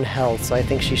low on health, so I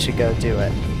think she should go do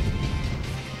it.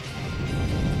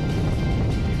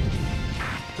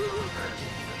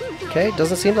 Okay,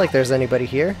 doesn't seem like there's anybody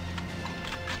here.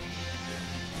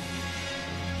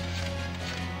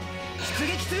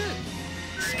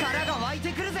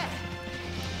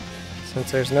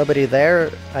 Since there's nobody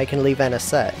there, I can leave Anna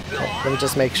set. Let me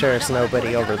just make sure there's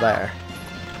nobody over there.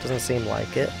 Doesn't seem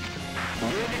like it.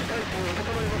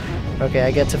 Okay,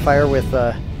 I get to fire with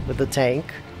the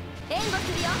tank.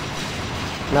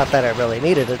 Not that I really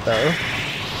needed it though.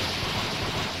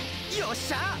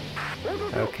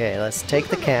 Okay, let's take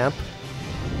the camp.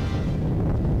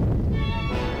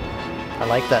 I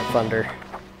like that thunder.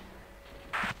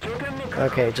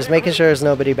 Okay, just making sure there's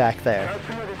nobody back there.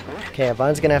 Okay,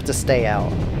 Avan's gonna have to stay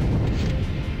out.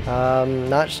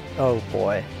 Oh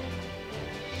boy.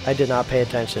 I did not pay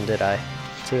attention, did I?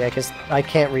 See, I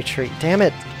can't retreat. Damn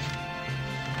it!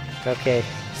 Okay,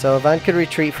 so Avan could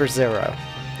retreat for 0.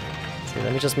 See,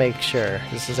 let me just make sure.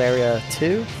 This is area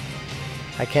 2.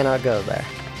 I cannot go there.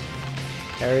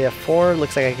 Area 4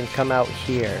 looks like I can come out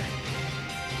here.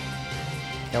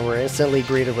 And we're instantly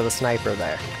greeted with a sniper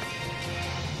there.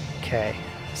 Okay,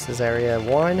 this is area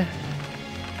 1.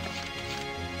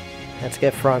 Let's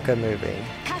get Franca moving.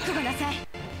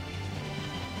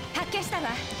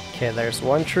 Okay, there's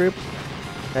one troop.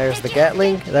 There's the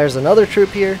Gatling. There's another troop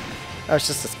here. Oh, it's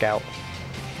just a scout.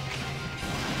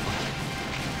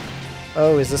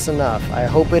 Oh, is this enough? I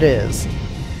hope it is.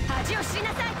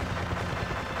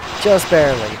 Just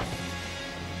barely.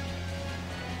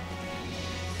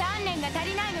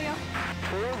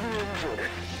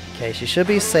 Okay, she should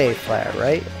be safe there,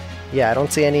 right? Yeah, I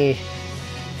don't see any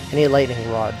lightning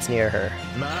rods near her.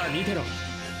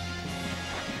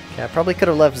 Okay, I probably could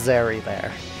have left Zeri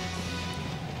there.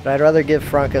 But I'd rather give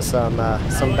Franca some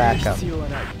backup.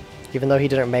 Even though he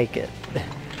didn't make it.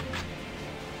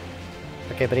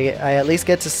 Okay, but I at least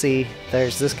get to see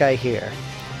there's this guy here.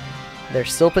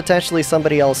 There's still potentially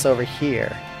somebody else over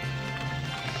here.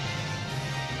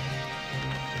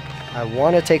 I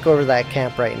want to take over that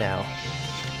camp right now.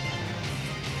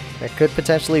 There could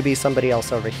potentially be somebody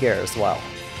else over here as well.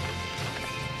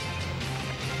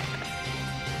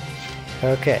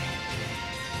 Okay.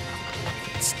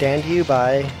 Stand you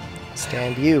by.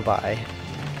 Stand you by.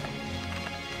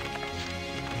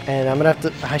 And I'm gonna have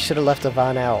to... I should have left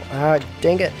Avan out. Ah,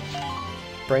 dang it.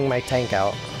 Bring my tank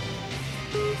out.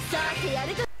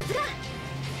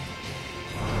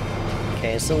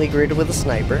 Okay, instantly greeted with a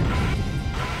sniper.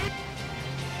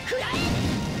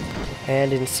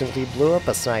 And instantly blew up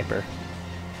a sniper.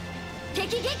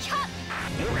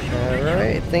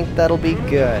 Alright, I think that'll be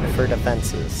good for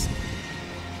defenses.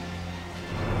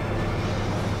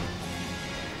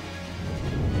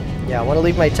 Yeah, I want to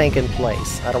leave my tank in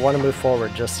place. I don't want to move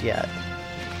forward just yet.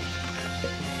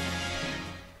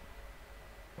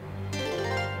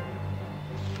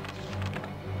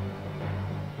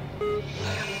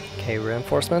 Okay,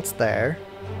 reinforcements there.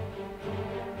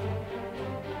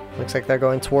 Looks like they're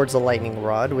going towards the lightning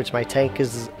rod, which my tank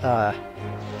is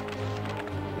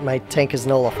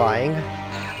nullifying.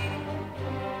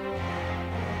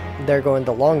 They're going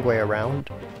the long way around.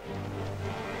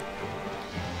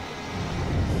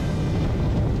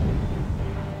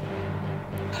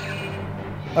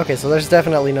 Okay, so there's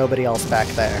definitely nobody else back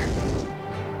there.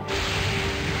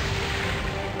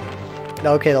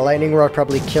 Okay, the lightning rod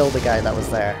probably killed the guy that was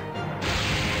there.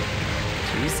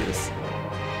 Jesus.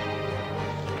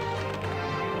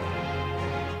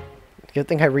 Good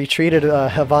thing I retreated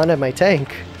Avan and my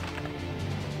tank.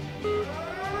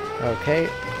 Okay.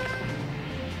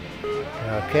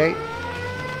 Okay.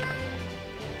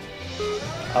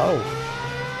 Oh.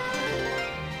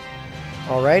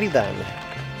 Alrighty then.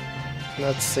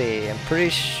 Let's see. I'm pretty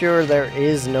sure there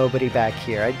is nobody back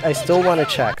here. I still want to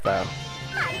check though.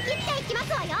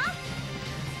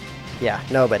 Yeah,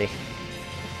 nobody.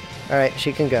 Alright,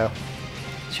 she can go.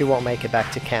 She won't make it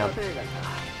back to camp.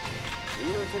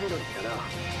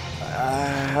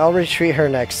 I'll retreat her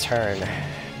next turn.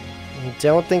 I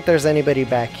don't think there's anybody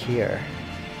back here.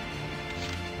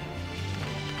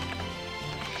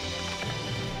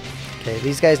 Okay,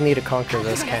 these guys need to conquer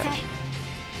this camp.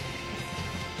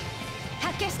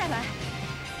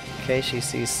 Okay, she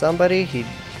sees somebody.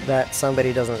 That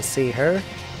somebody doesn't see her.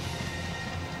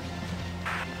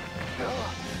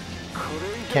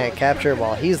 Can't capture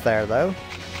while he's there, though.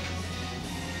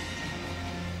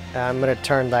 I'm gonna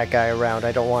turn that guy around.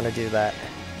 I don't want to do that.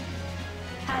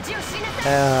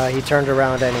 He turned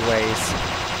around anyways.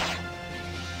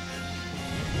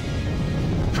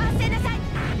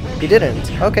 He didn't.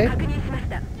 Okay.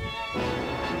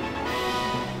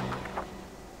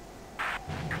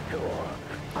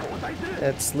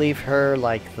 Let's leave her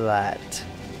like that.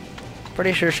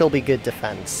 Pretty sure she'll be good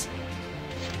defense.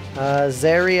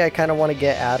 Zeri, I kind of want to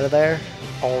get out of there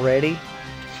already.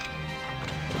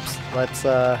 Oops, let's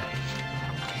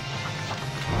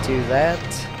Do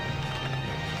that.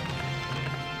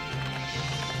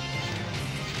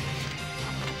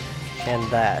 And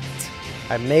that.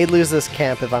 I may lose this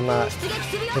camp if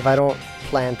I don't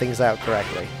plan things out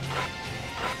correctly.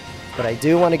 But I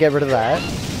do want to get rid of that.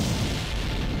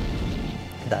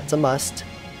 That's a must.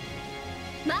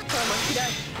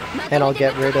 And I'll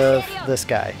get rid of this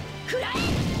guy.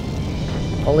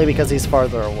 Only because he's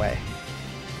farther away.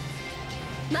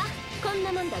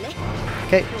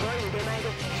 Okay.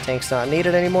 Tank's not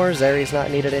needed anymore. Zeri's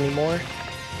not needed anymore.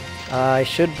 I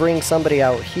should bring somebody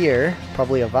out here.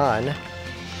 Probably Avan.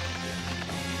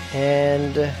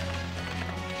 And let's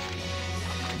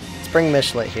bring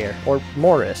Michelet here. Or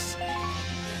Morris.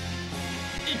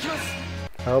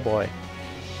 Oh boy.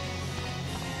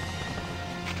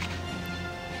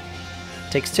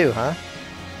 Takes 2, huh?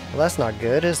 Well, that's not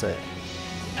good, is it?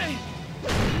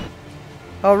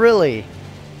 Oh, really?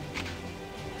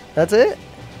 That's it?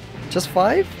 Just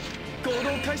 5?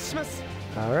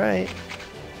 Alright.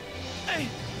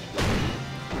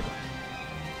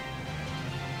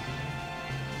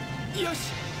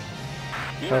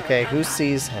 Okay, who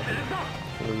sees him?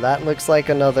 That looks like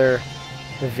another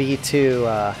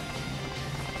V2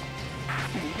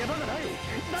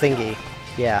 thingy.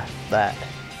 Yeah, that.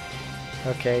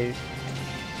 Okay.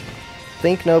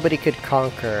 Think nobody could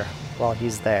conquer while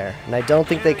he's there. And I don't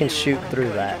think they can shoot through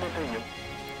that.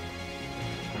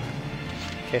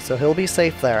 Okay, so he'll be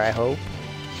safe there, I hope.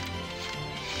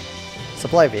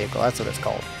 Supply vehicle, that's what it's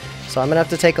called. So I'm gonna have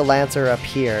to take a Lancer up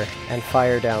here and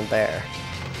fire down there.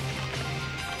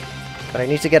 But I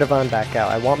need to get Avan back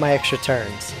out. I want my extra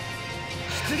turns.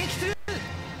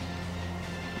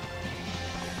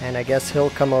 And I guess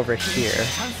he'll come over here.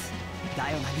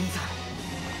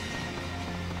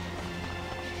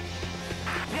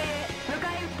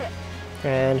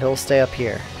 And he'll stay up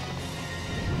here.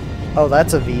 Oh,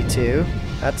 that's a V2.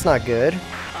 That's not good.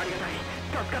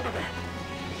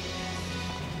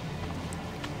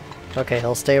 Okay,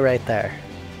 he'll stay right there.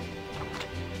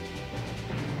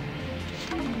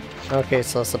 Okay,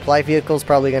 so supply vehicle's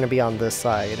probably going to be on this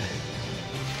side.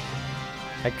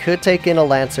 I could take in a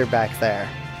Lancer back there.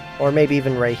 Or maybe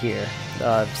even right here.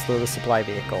 So the supply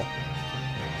vehicle.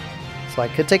 So I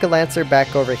could take a Lancer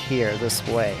back over here, this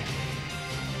way.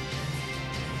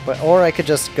 Or I could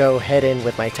just go head in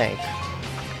with my tank.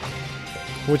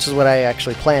 Which is what I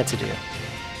actually plan to do.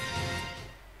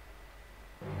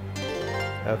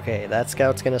 Okay, that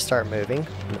scout's gonna start moving.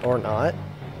 Or not.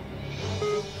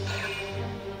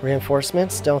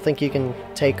 Reinforcements, don't think you can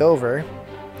take over.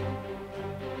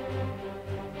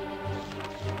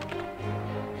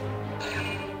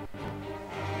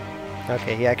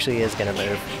 Okay, he actually is gonna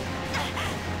move.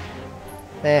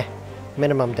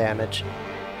 Minimum damage.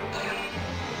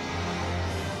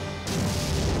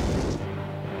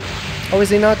 Oh, is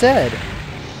he not dead?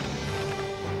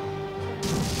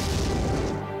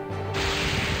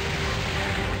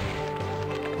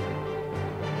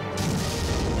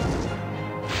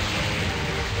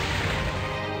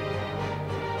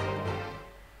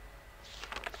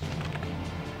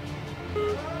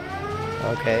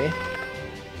 Okay.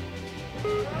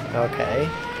 Okay.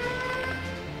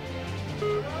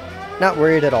 Not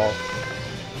worried at all.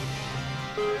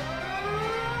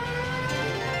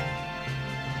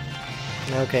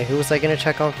 Okay, who was I gonna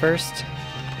check on first?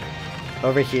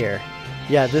 Over here.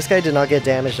 Yeah, this guy did not get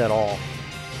damaged at all.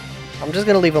 I'm just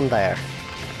gonna leave him there.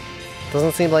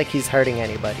 Doesn't seem like he's hurting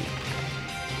anybody.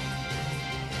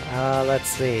 Let's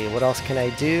see, what else can I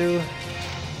do?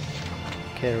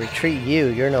 Can retreat you.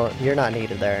 You're not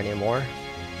needed there anymore.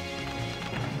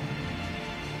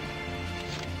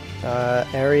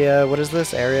 Area, what is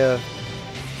this? Area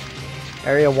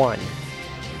 1.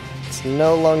 It's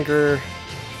no longer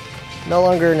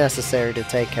necessary to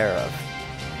take care of.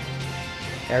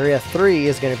 Area 3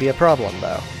 is going to be a problem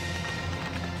though.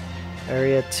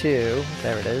 Area 2,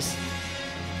 there it is.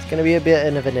 It's going to be a bit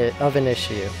of an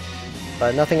issue,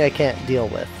 but nothing I can't deal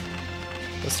with.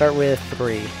 Let's start with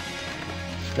 3.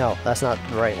 No, that's not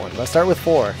the right one. Let's start with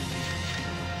 4.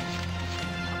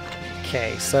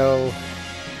 Okay, so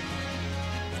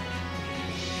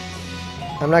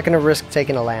I'm not going to risk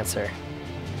taking a Lancer.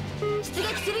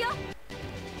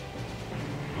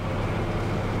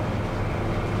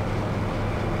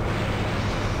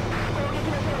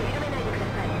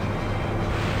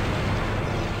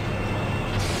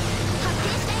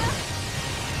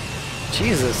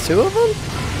 Jesus, 2 of them?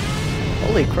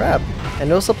 Holy crap. And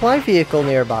no supply vehicle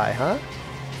nearby, huh?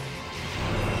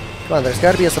 Come on, there's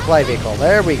got to be a supply vehicle.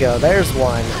 There we go, there's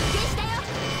one.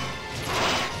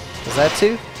 Is that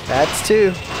 2? That's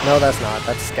 2. No, that's not.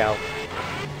 That's a scout.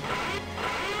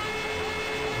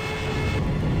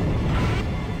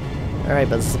 Alright,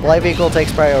 but the supply vehicle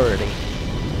takes priority.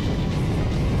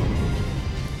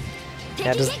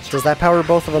 Yeah, does that power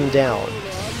both of them down?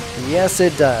 Yes,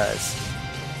 it does.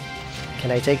 Can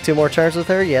I take 2 more turns with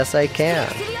her? Yes, I can.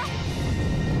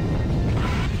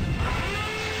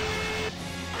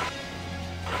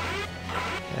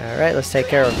 Alright, let's take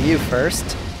care of you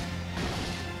first.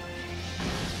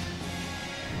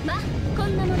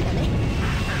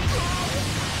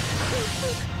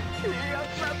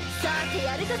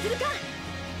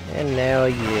 And now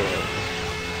you.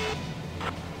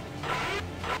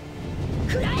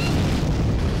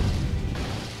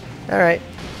 Alright.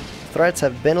 Threats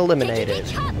have been eliminated.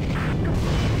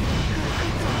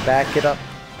 Back it up.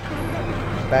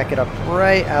 Back it up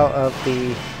right out of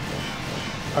the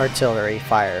artillery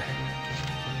fire.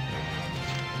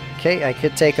 Okay, I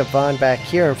could take Avan back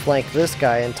here and flank this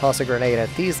guy and toss a grenade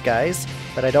at these guys,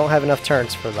 but I don't have enough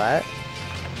turns for that.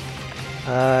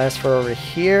 As for over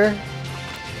here,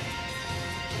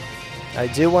 I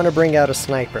do want to bring out a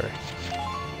sniper.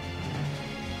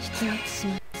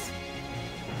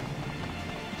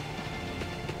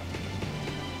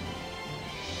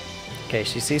 Okay,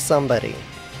 she sees somebody.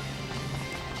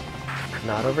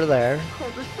 Not over there.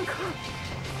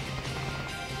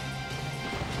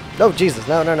 Oh, Jesus.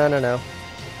 No, no, no, no, no.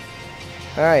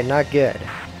 Alright, not good.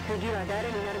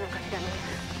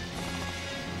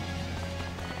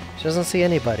 She doesn't see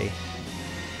anybody.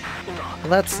 Well,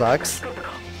 that sucks.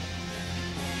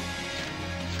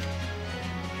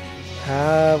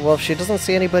 Well, if she doesn't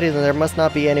see anybody, then there must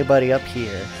not be anybody up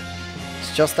here.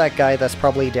 It's just that guy that's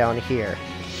probably down here.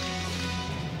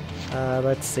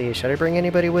 Let's see. Should I bring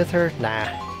anybody with her? Nah.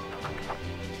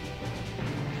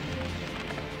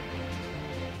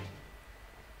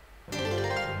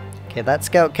 Okay, that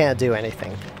scout can't do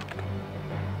anything.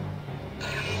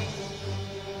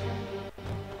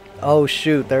 Oh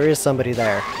shoot, there is somebody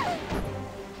there.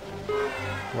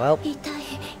 Well,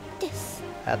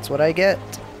 that's what I get.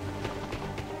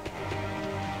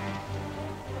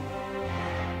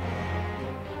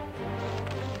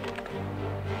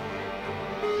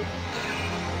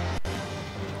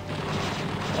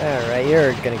 Alright,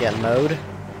 you're gonna get mowed.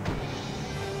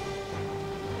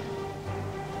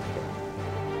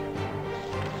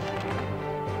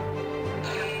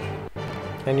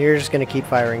 And you're just gonna keep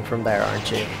firing from there,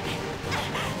 aren't you?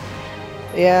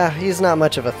 Yeah, he's not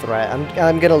much of a threat.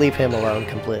 I'm gonna leave him alone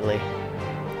completely.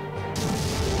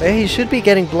 Hey, he should be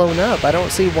getting blown up. I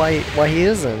don't see why he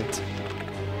isn't.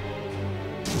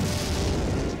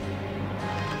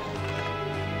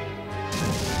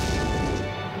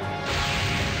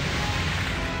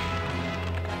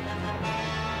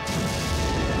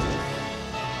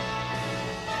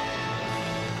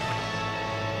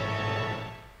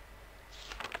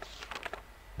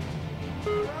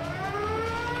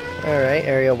 Alright,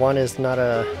 Area 1 is not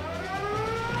a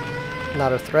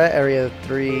threat. Area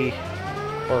 3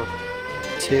 or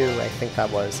 2, I think that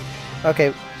was.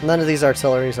 Okay, none of these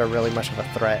artilleries are really much of a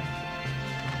threat.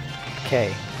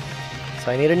 Okay,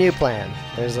 so I need a new plan.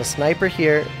 There's a sniper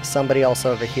here, somebody else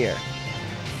over here.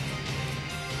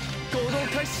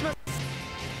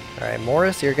 Alright,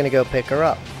 Morris, you're gonna go pick her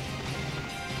up.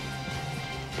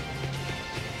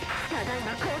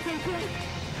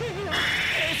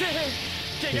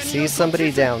 You see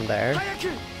somebody down there.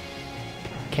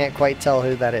 Can't quite tell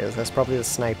who that is. That's probably the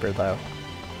sniper, though.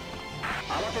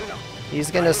 He's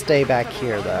gonna stay back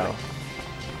here, though.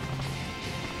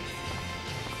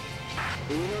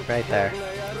 Right there.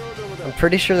 I'm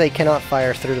pretty sure they cannot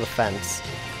fire through the fence.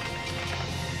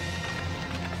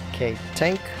 Okay,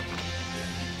 tank.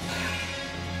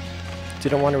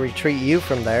 Didn't want to retreat you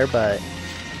from there, but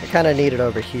I kind of need it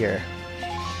over here.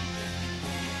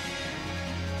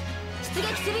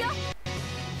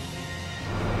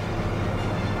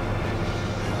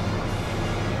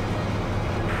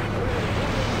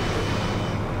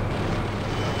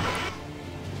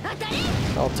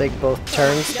 I'll take both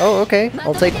turns. Oh, okay.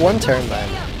 I'll take one turn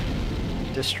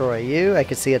then. Destroy you. I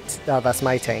can see it. Oh, that's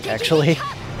my tank, actually.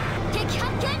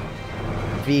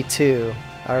 V2.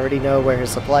 I already know where his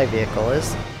supply vehicle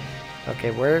is. Okay,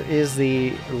 where is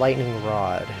the lightning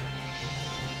rod?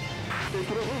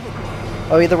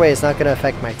 Oh, either way, it's not going to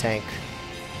affect my tank.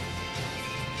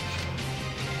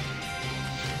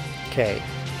 Okay.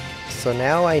 So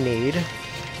now I need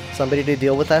somebody to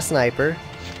deal with that sniper.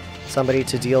 Somebody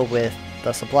to deal with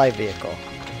the supply vehicle.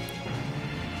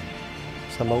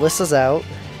 So Melissa's out,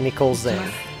 Nicole's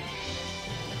in.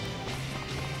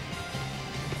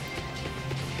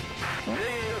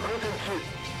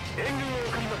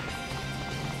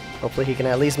 Hopefully he can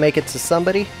at least make it to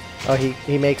somebody. Oh,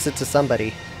 he makes it to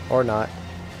somebody. Or not.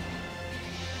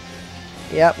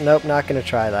 Yep, nope, not gonna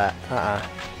try that.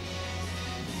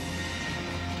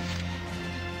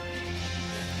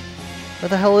 Where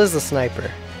the hell is the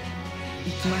sniper?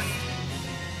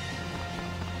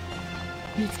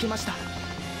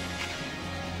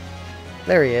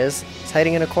 There he is. He's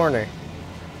hiding in a corner.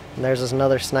 And there's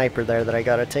another sniper there that I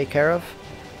gotta take care of.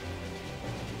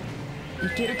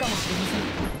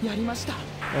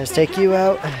 Let's take you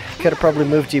out. Could have probably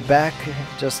moved you back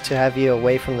just to have you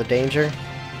away from the danger.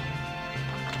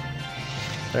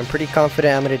 But I'm pretty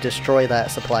confident I'm going to destroy that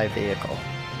supply vehicle.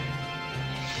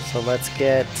 So let's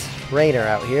get Rainer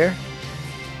out here.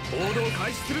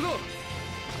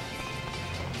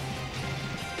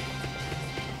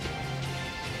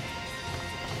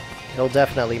 He'll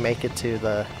definitely make it to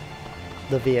the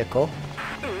vehicle.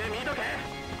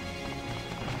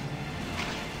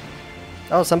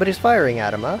 Oh, somebody's firing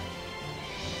at him, huh?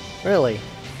 Really?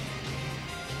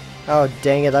 Oh,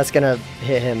 dang it, that's gonna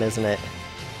hit him, isn't it?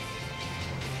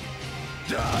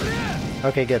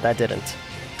 Okay, good, that didn't.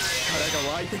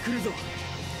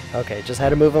 Okay, just had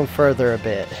to move him further a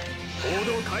bit.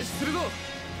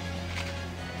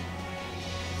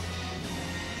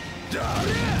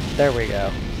 There we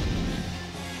go.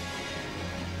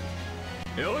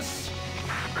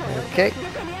 Okay,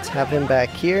 let's have him back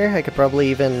here. I could probably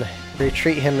even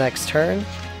retreat him next turn.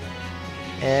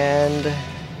 And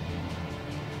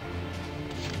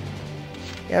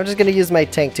yeah, I'm just gonna use my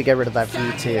tank to get rid of that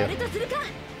V2.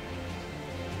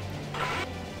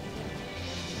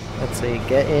 Let's see,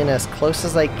 get in as close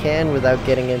as I can without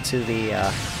getting into the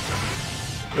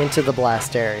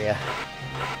blast area.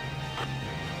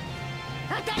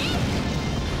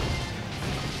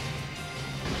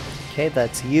 Okay,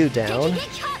 that's you down.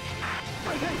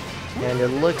 And it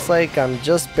looks like I'm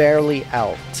just barely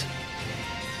out.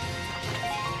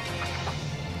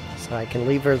 So I can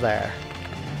leave her there.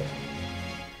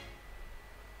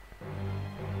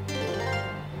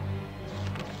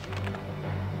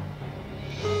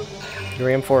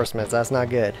 Reinforcements, that's not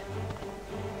good.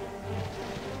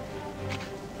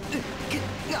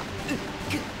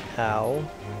 Ow.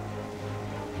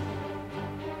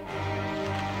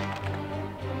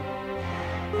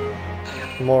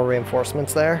 More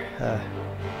reinforcements there.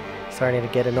 Starting to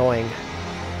get annoying.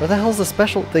 Where the hell's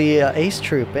the ace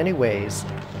troop anyways?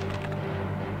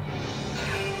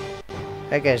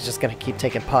 That guy's just gonna keep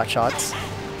taking pot shots.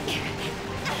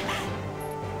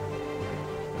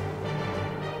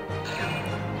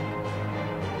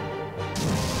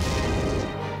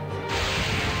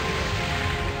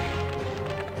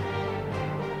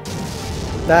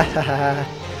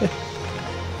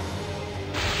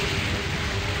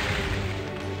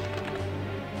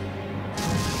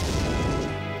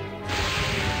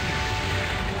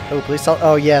 Oh, please tell—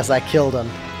 oh yes, I killed him.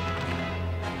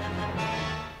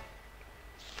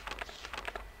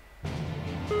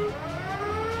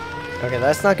 Okay,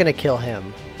 that's not gonna kill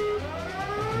him.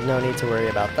 No need to worry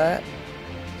about that.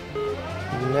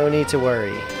 No need to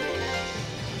worry.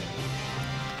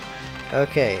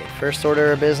 Okay, first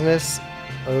order of business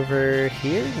over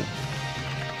here?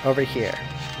 Over here.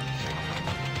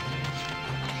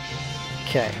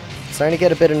 Okay, starting to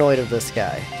get a bit annoyed of this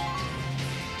guy.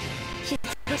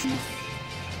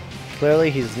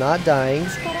 Clearly he's not dying.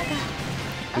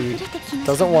 He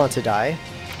doesn't want to die,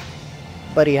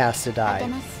 but he has to die.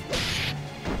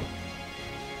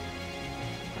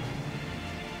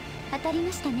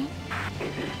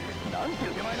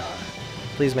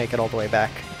 Please make it all the way back.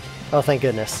 Oh, thank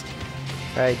goodness.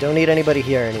 Alright, don't need anybody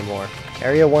here anymore.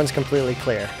 Area 1's completely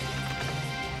clear.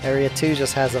 Area 2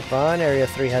 just has Avan. Area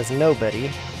 3 has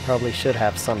nobody. Probably should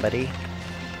have somebody.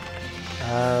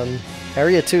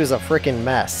 Area 2 is a freaking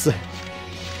mess.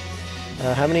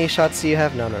 How many shots do you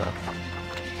have? No.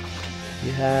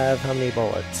 You have how many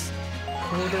bullets?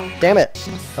 Damn it!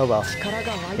 Oh well.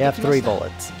 You have 3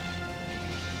 bullets.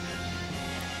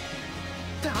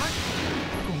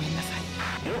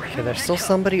 Okay, there's still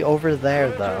somebody over there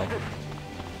though.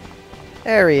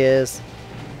 There he is.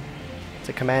 It's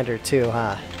a commander too,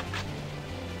 huh?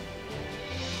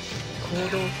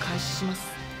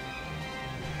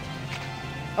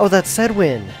 Oh, that's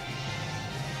Sedwin!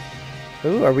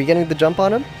 Ooh, are we getting the jump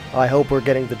on him? Oh, I hope we're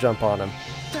getting the jump on him.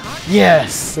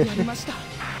 Yes!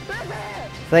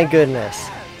 Thank goodness.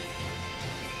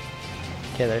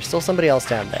 Okay, there's still somebody else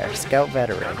down there. Scout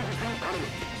veteran.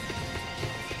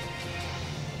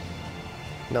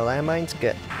 No landmines?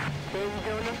 Good.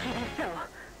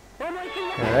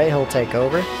 Alright, he'll take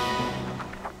over.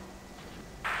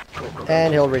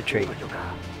 And he'll retreat.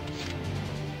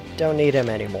 Don't need him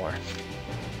anymore.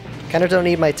 Kind of don't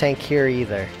need my tank here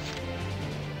either.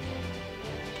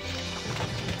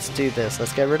 Let's do this.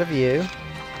 Let's get rid of you.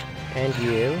 And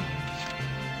you.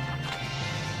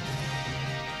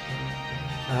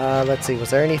 Let's see, was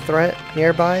there any threat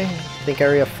nearby? I think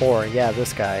area 4, yeah,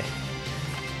 this guy.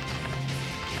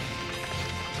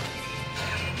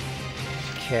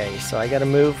 Okay, so I gotta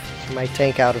move my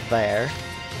tank out of there.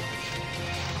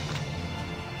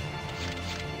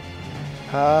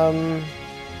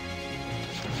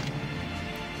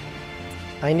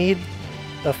 I need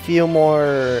a few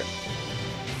more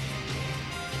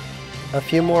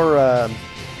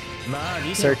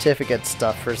certificate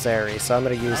stuff for Zeri, so I'm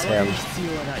gonna use him.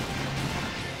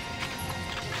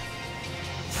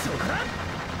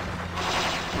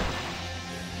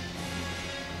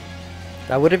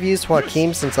 I would have used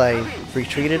Joachim since I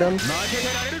retreated him.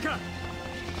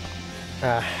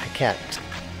 I can't.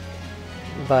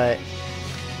 But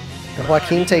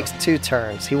Joachim takes 2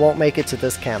 turns. He won't make it to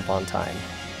this camp on time.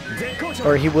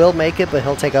 Or he will make it, but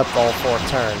he'll take up all 4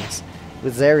 turns.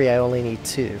 With Zeri, I only need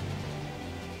 2.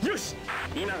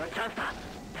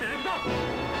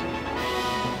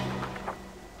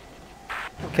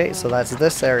 Okay, so that's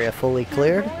this area fully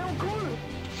cleared.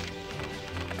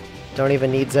 Don't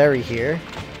even need Zeri here.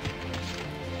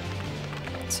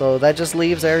 So that just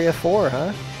leaves area 4,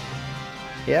 huh?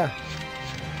 Yeah.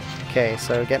 Okay,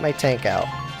 so get my tank out.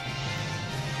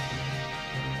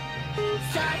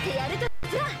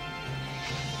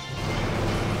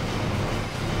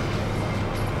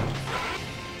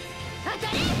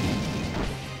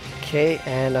 Okay,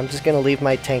 and I'm just gonna leave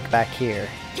my tank back here.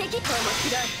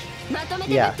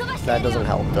 Yeah, that doesn't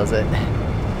help, does it?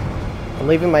 I'm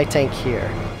leaving my tank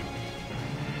here.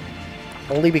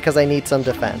 Only because I need some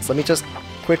defense. Let me just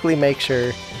quickly make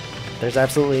sure there's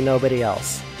absolutely nobody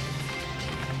else.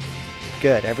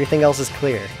 Good, everything else is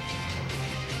clear.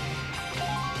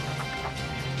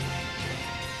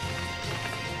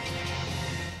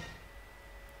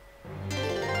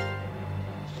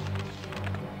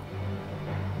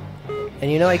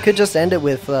 And you know, I could just end it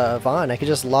with Avan. I could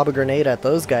just lob a grenade at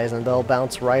those guys and they'll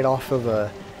bounce right off of the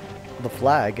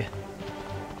flag.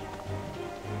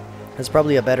 That's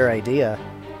probably a better idea.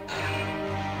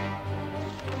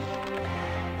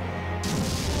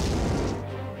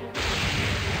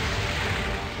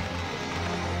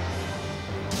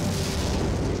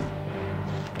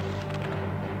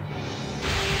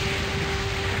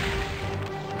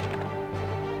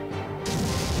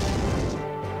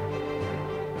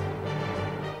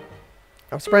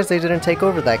 I'm surprised they didn't take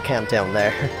over that camp down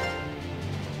there.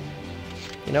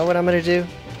 You know what I'm gonna do?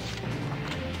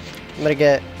 I'm gonna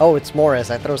get... Oh, it's Morris.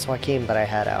 I thought it was Joachim that I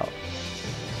had out.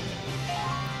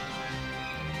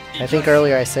 I think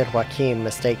earlier I said Joachim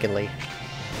mistakenly.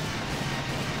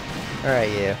 Alright,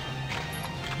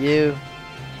 you. You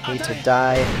need to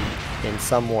die in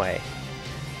some way.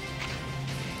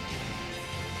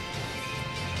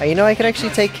 Oh, you know, I could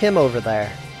actually take him over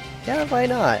there. Yeah, why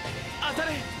not?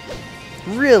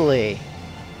 Really?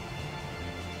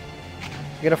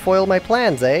 You're gonna foil my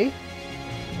plans, eh?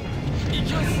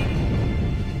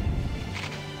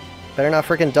 Better not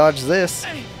freaking dodge this.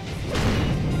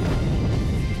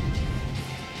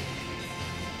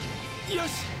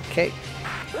 Okay.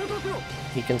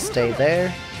 He can stay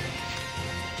there.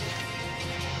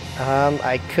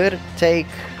 I could take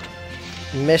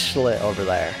Mishlet over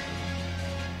there.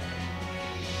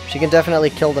 She can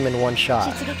definitely kill them in one shot.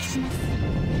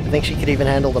 I think she could even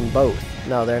handle them both.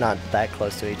 No, they're not that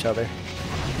close to each other.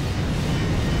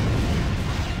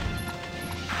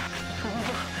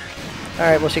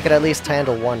 Alright, well she could at least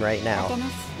handle one right now.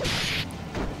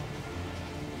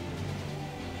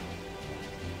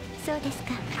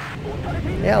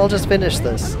 Yeah, I'll just finish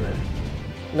this.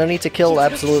 No need to kill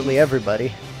absolutely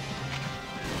everybody.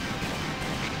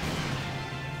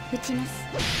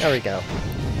 There we go.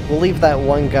 We'll leave that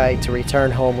one guy to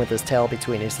return home with his tail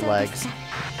between his legs.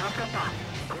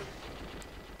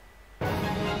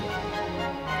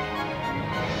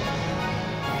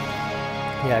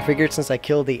 Yeah, I figured since I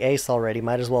killed the ace already,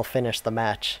 might as well finish the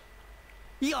match.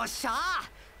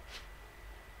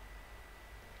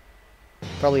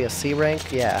 Probably a C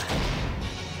rank? Yeah.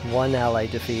 1 ally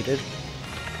defeated.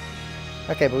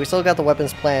 Okay, but we still got the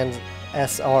weapons plans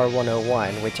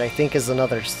SR-101, which I think is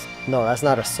another... No, that's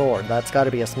not a sword. That's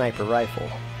gotta be a sniper rifle.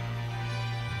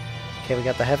 Okay, we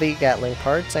got the heavy Gatling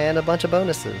parts and a bunch of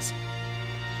bonuses.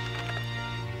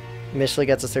 Mishley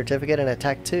gets a certificate and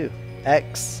attack 2.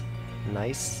 X.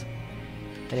 Nice.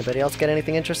 Anybody else get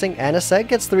anything interesting? Anisette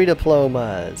gets 3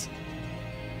 diplomas.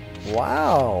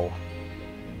 Wow.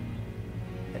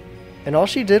 And all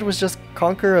she did was just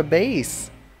conquer a base.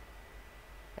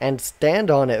 And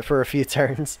stand on it for a few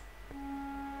turns.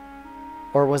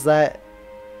 Or was that...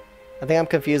 I think I'm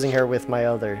confusing her with my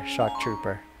other shock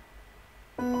trooper.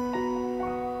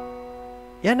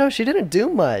 Yeah, no, she didn't do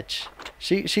much.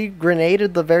 She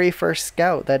grenaded the very first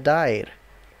scout that died.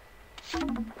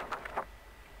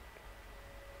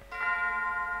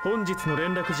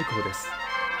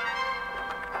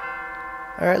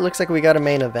 Alright, looks like we got a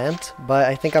main event, but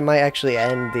I think I might actually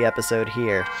end the episode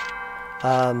here.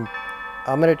 I'm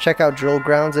going to check out Drill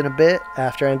Grounds in a bit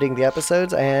after ending the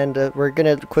episodes, and we're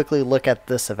going to quickly look at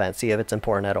this event, see if it's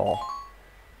important at all.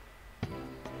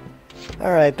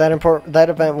 Alright, that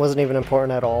event wasn't even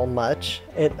important at all much.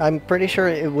 I'm pretty sure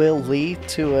it will lead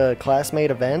to a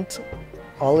classmate event.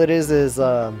 All it is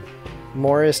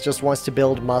Morris just wants to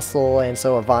build muscle, and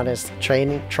so Avan is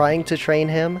trying to train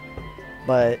him,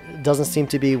 but doesn't seem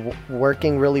to be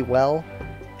working really well,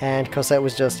 and Cosette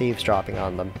was just eavesdropping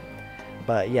on them.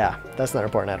 But yeah, that's not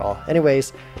important at all.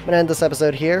 Anyways, I'm going to end this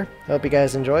episode here. I hope you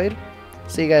guys enjoyed.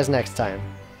 See you guys next time.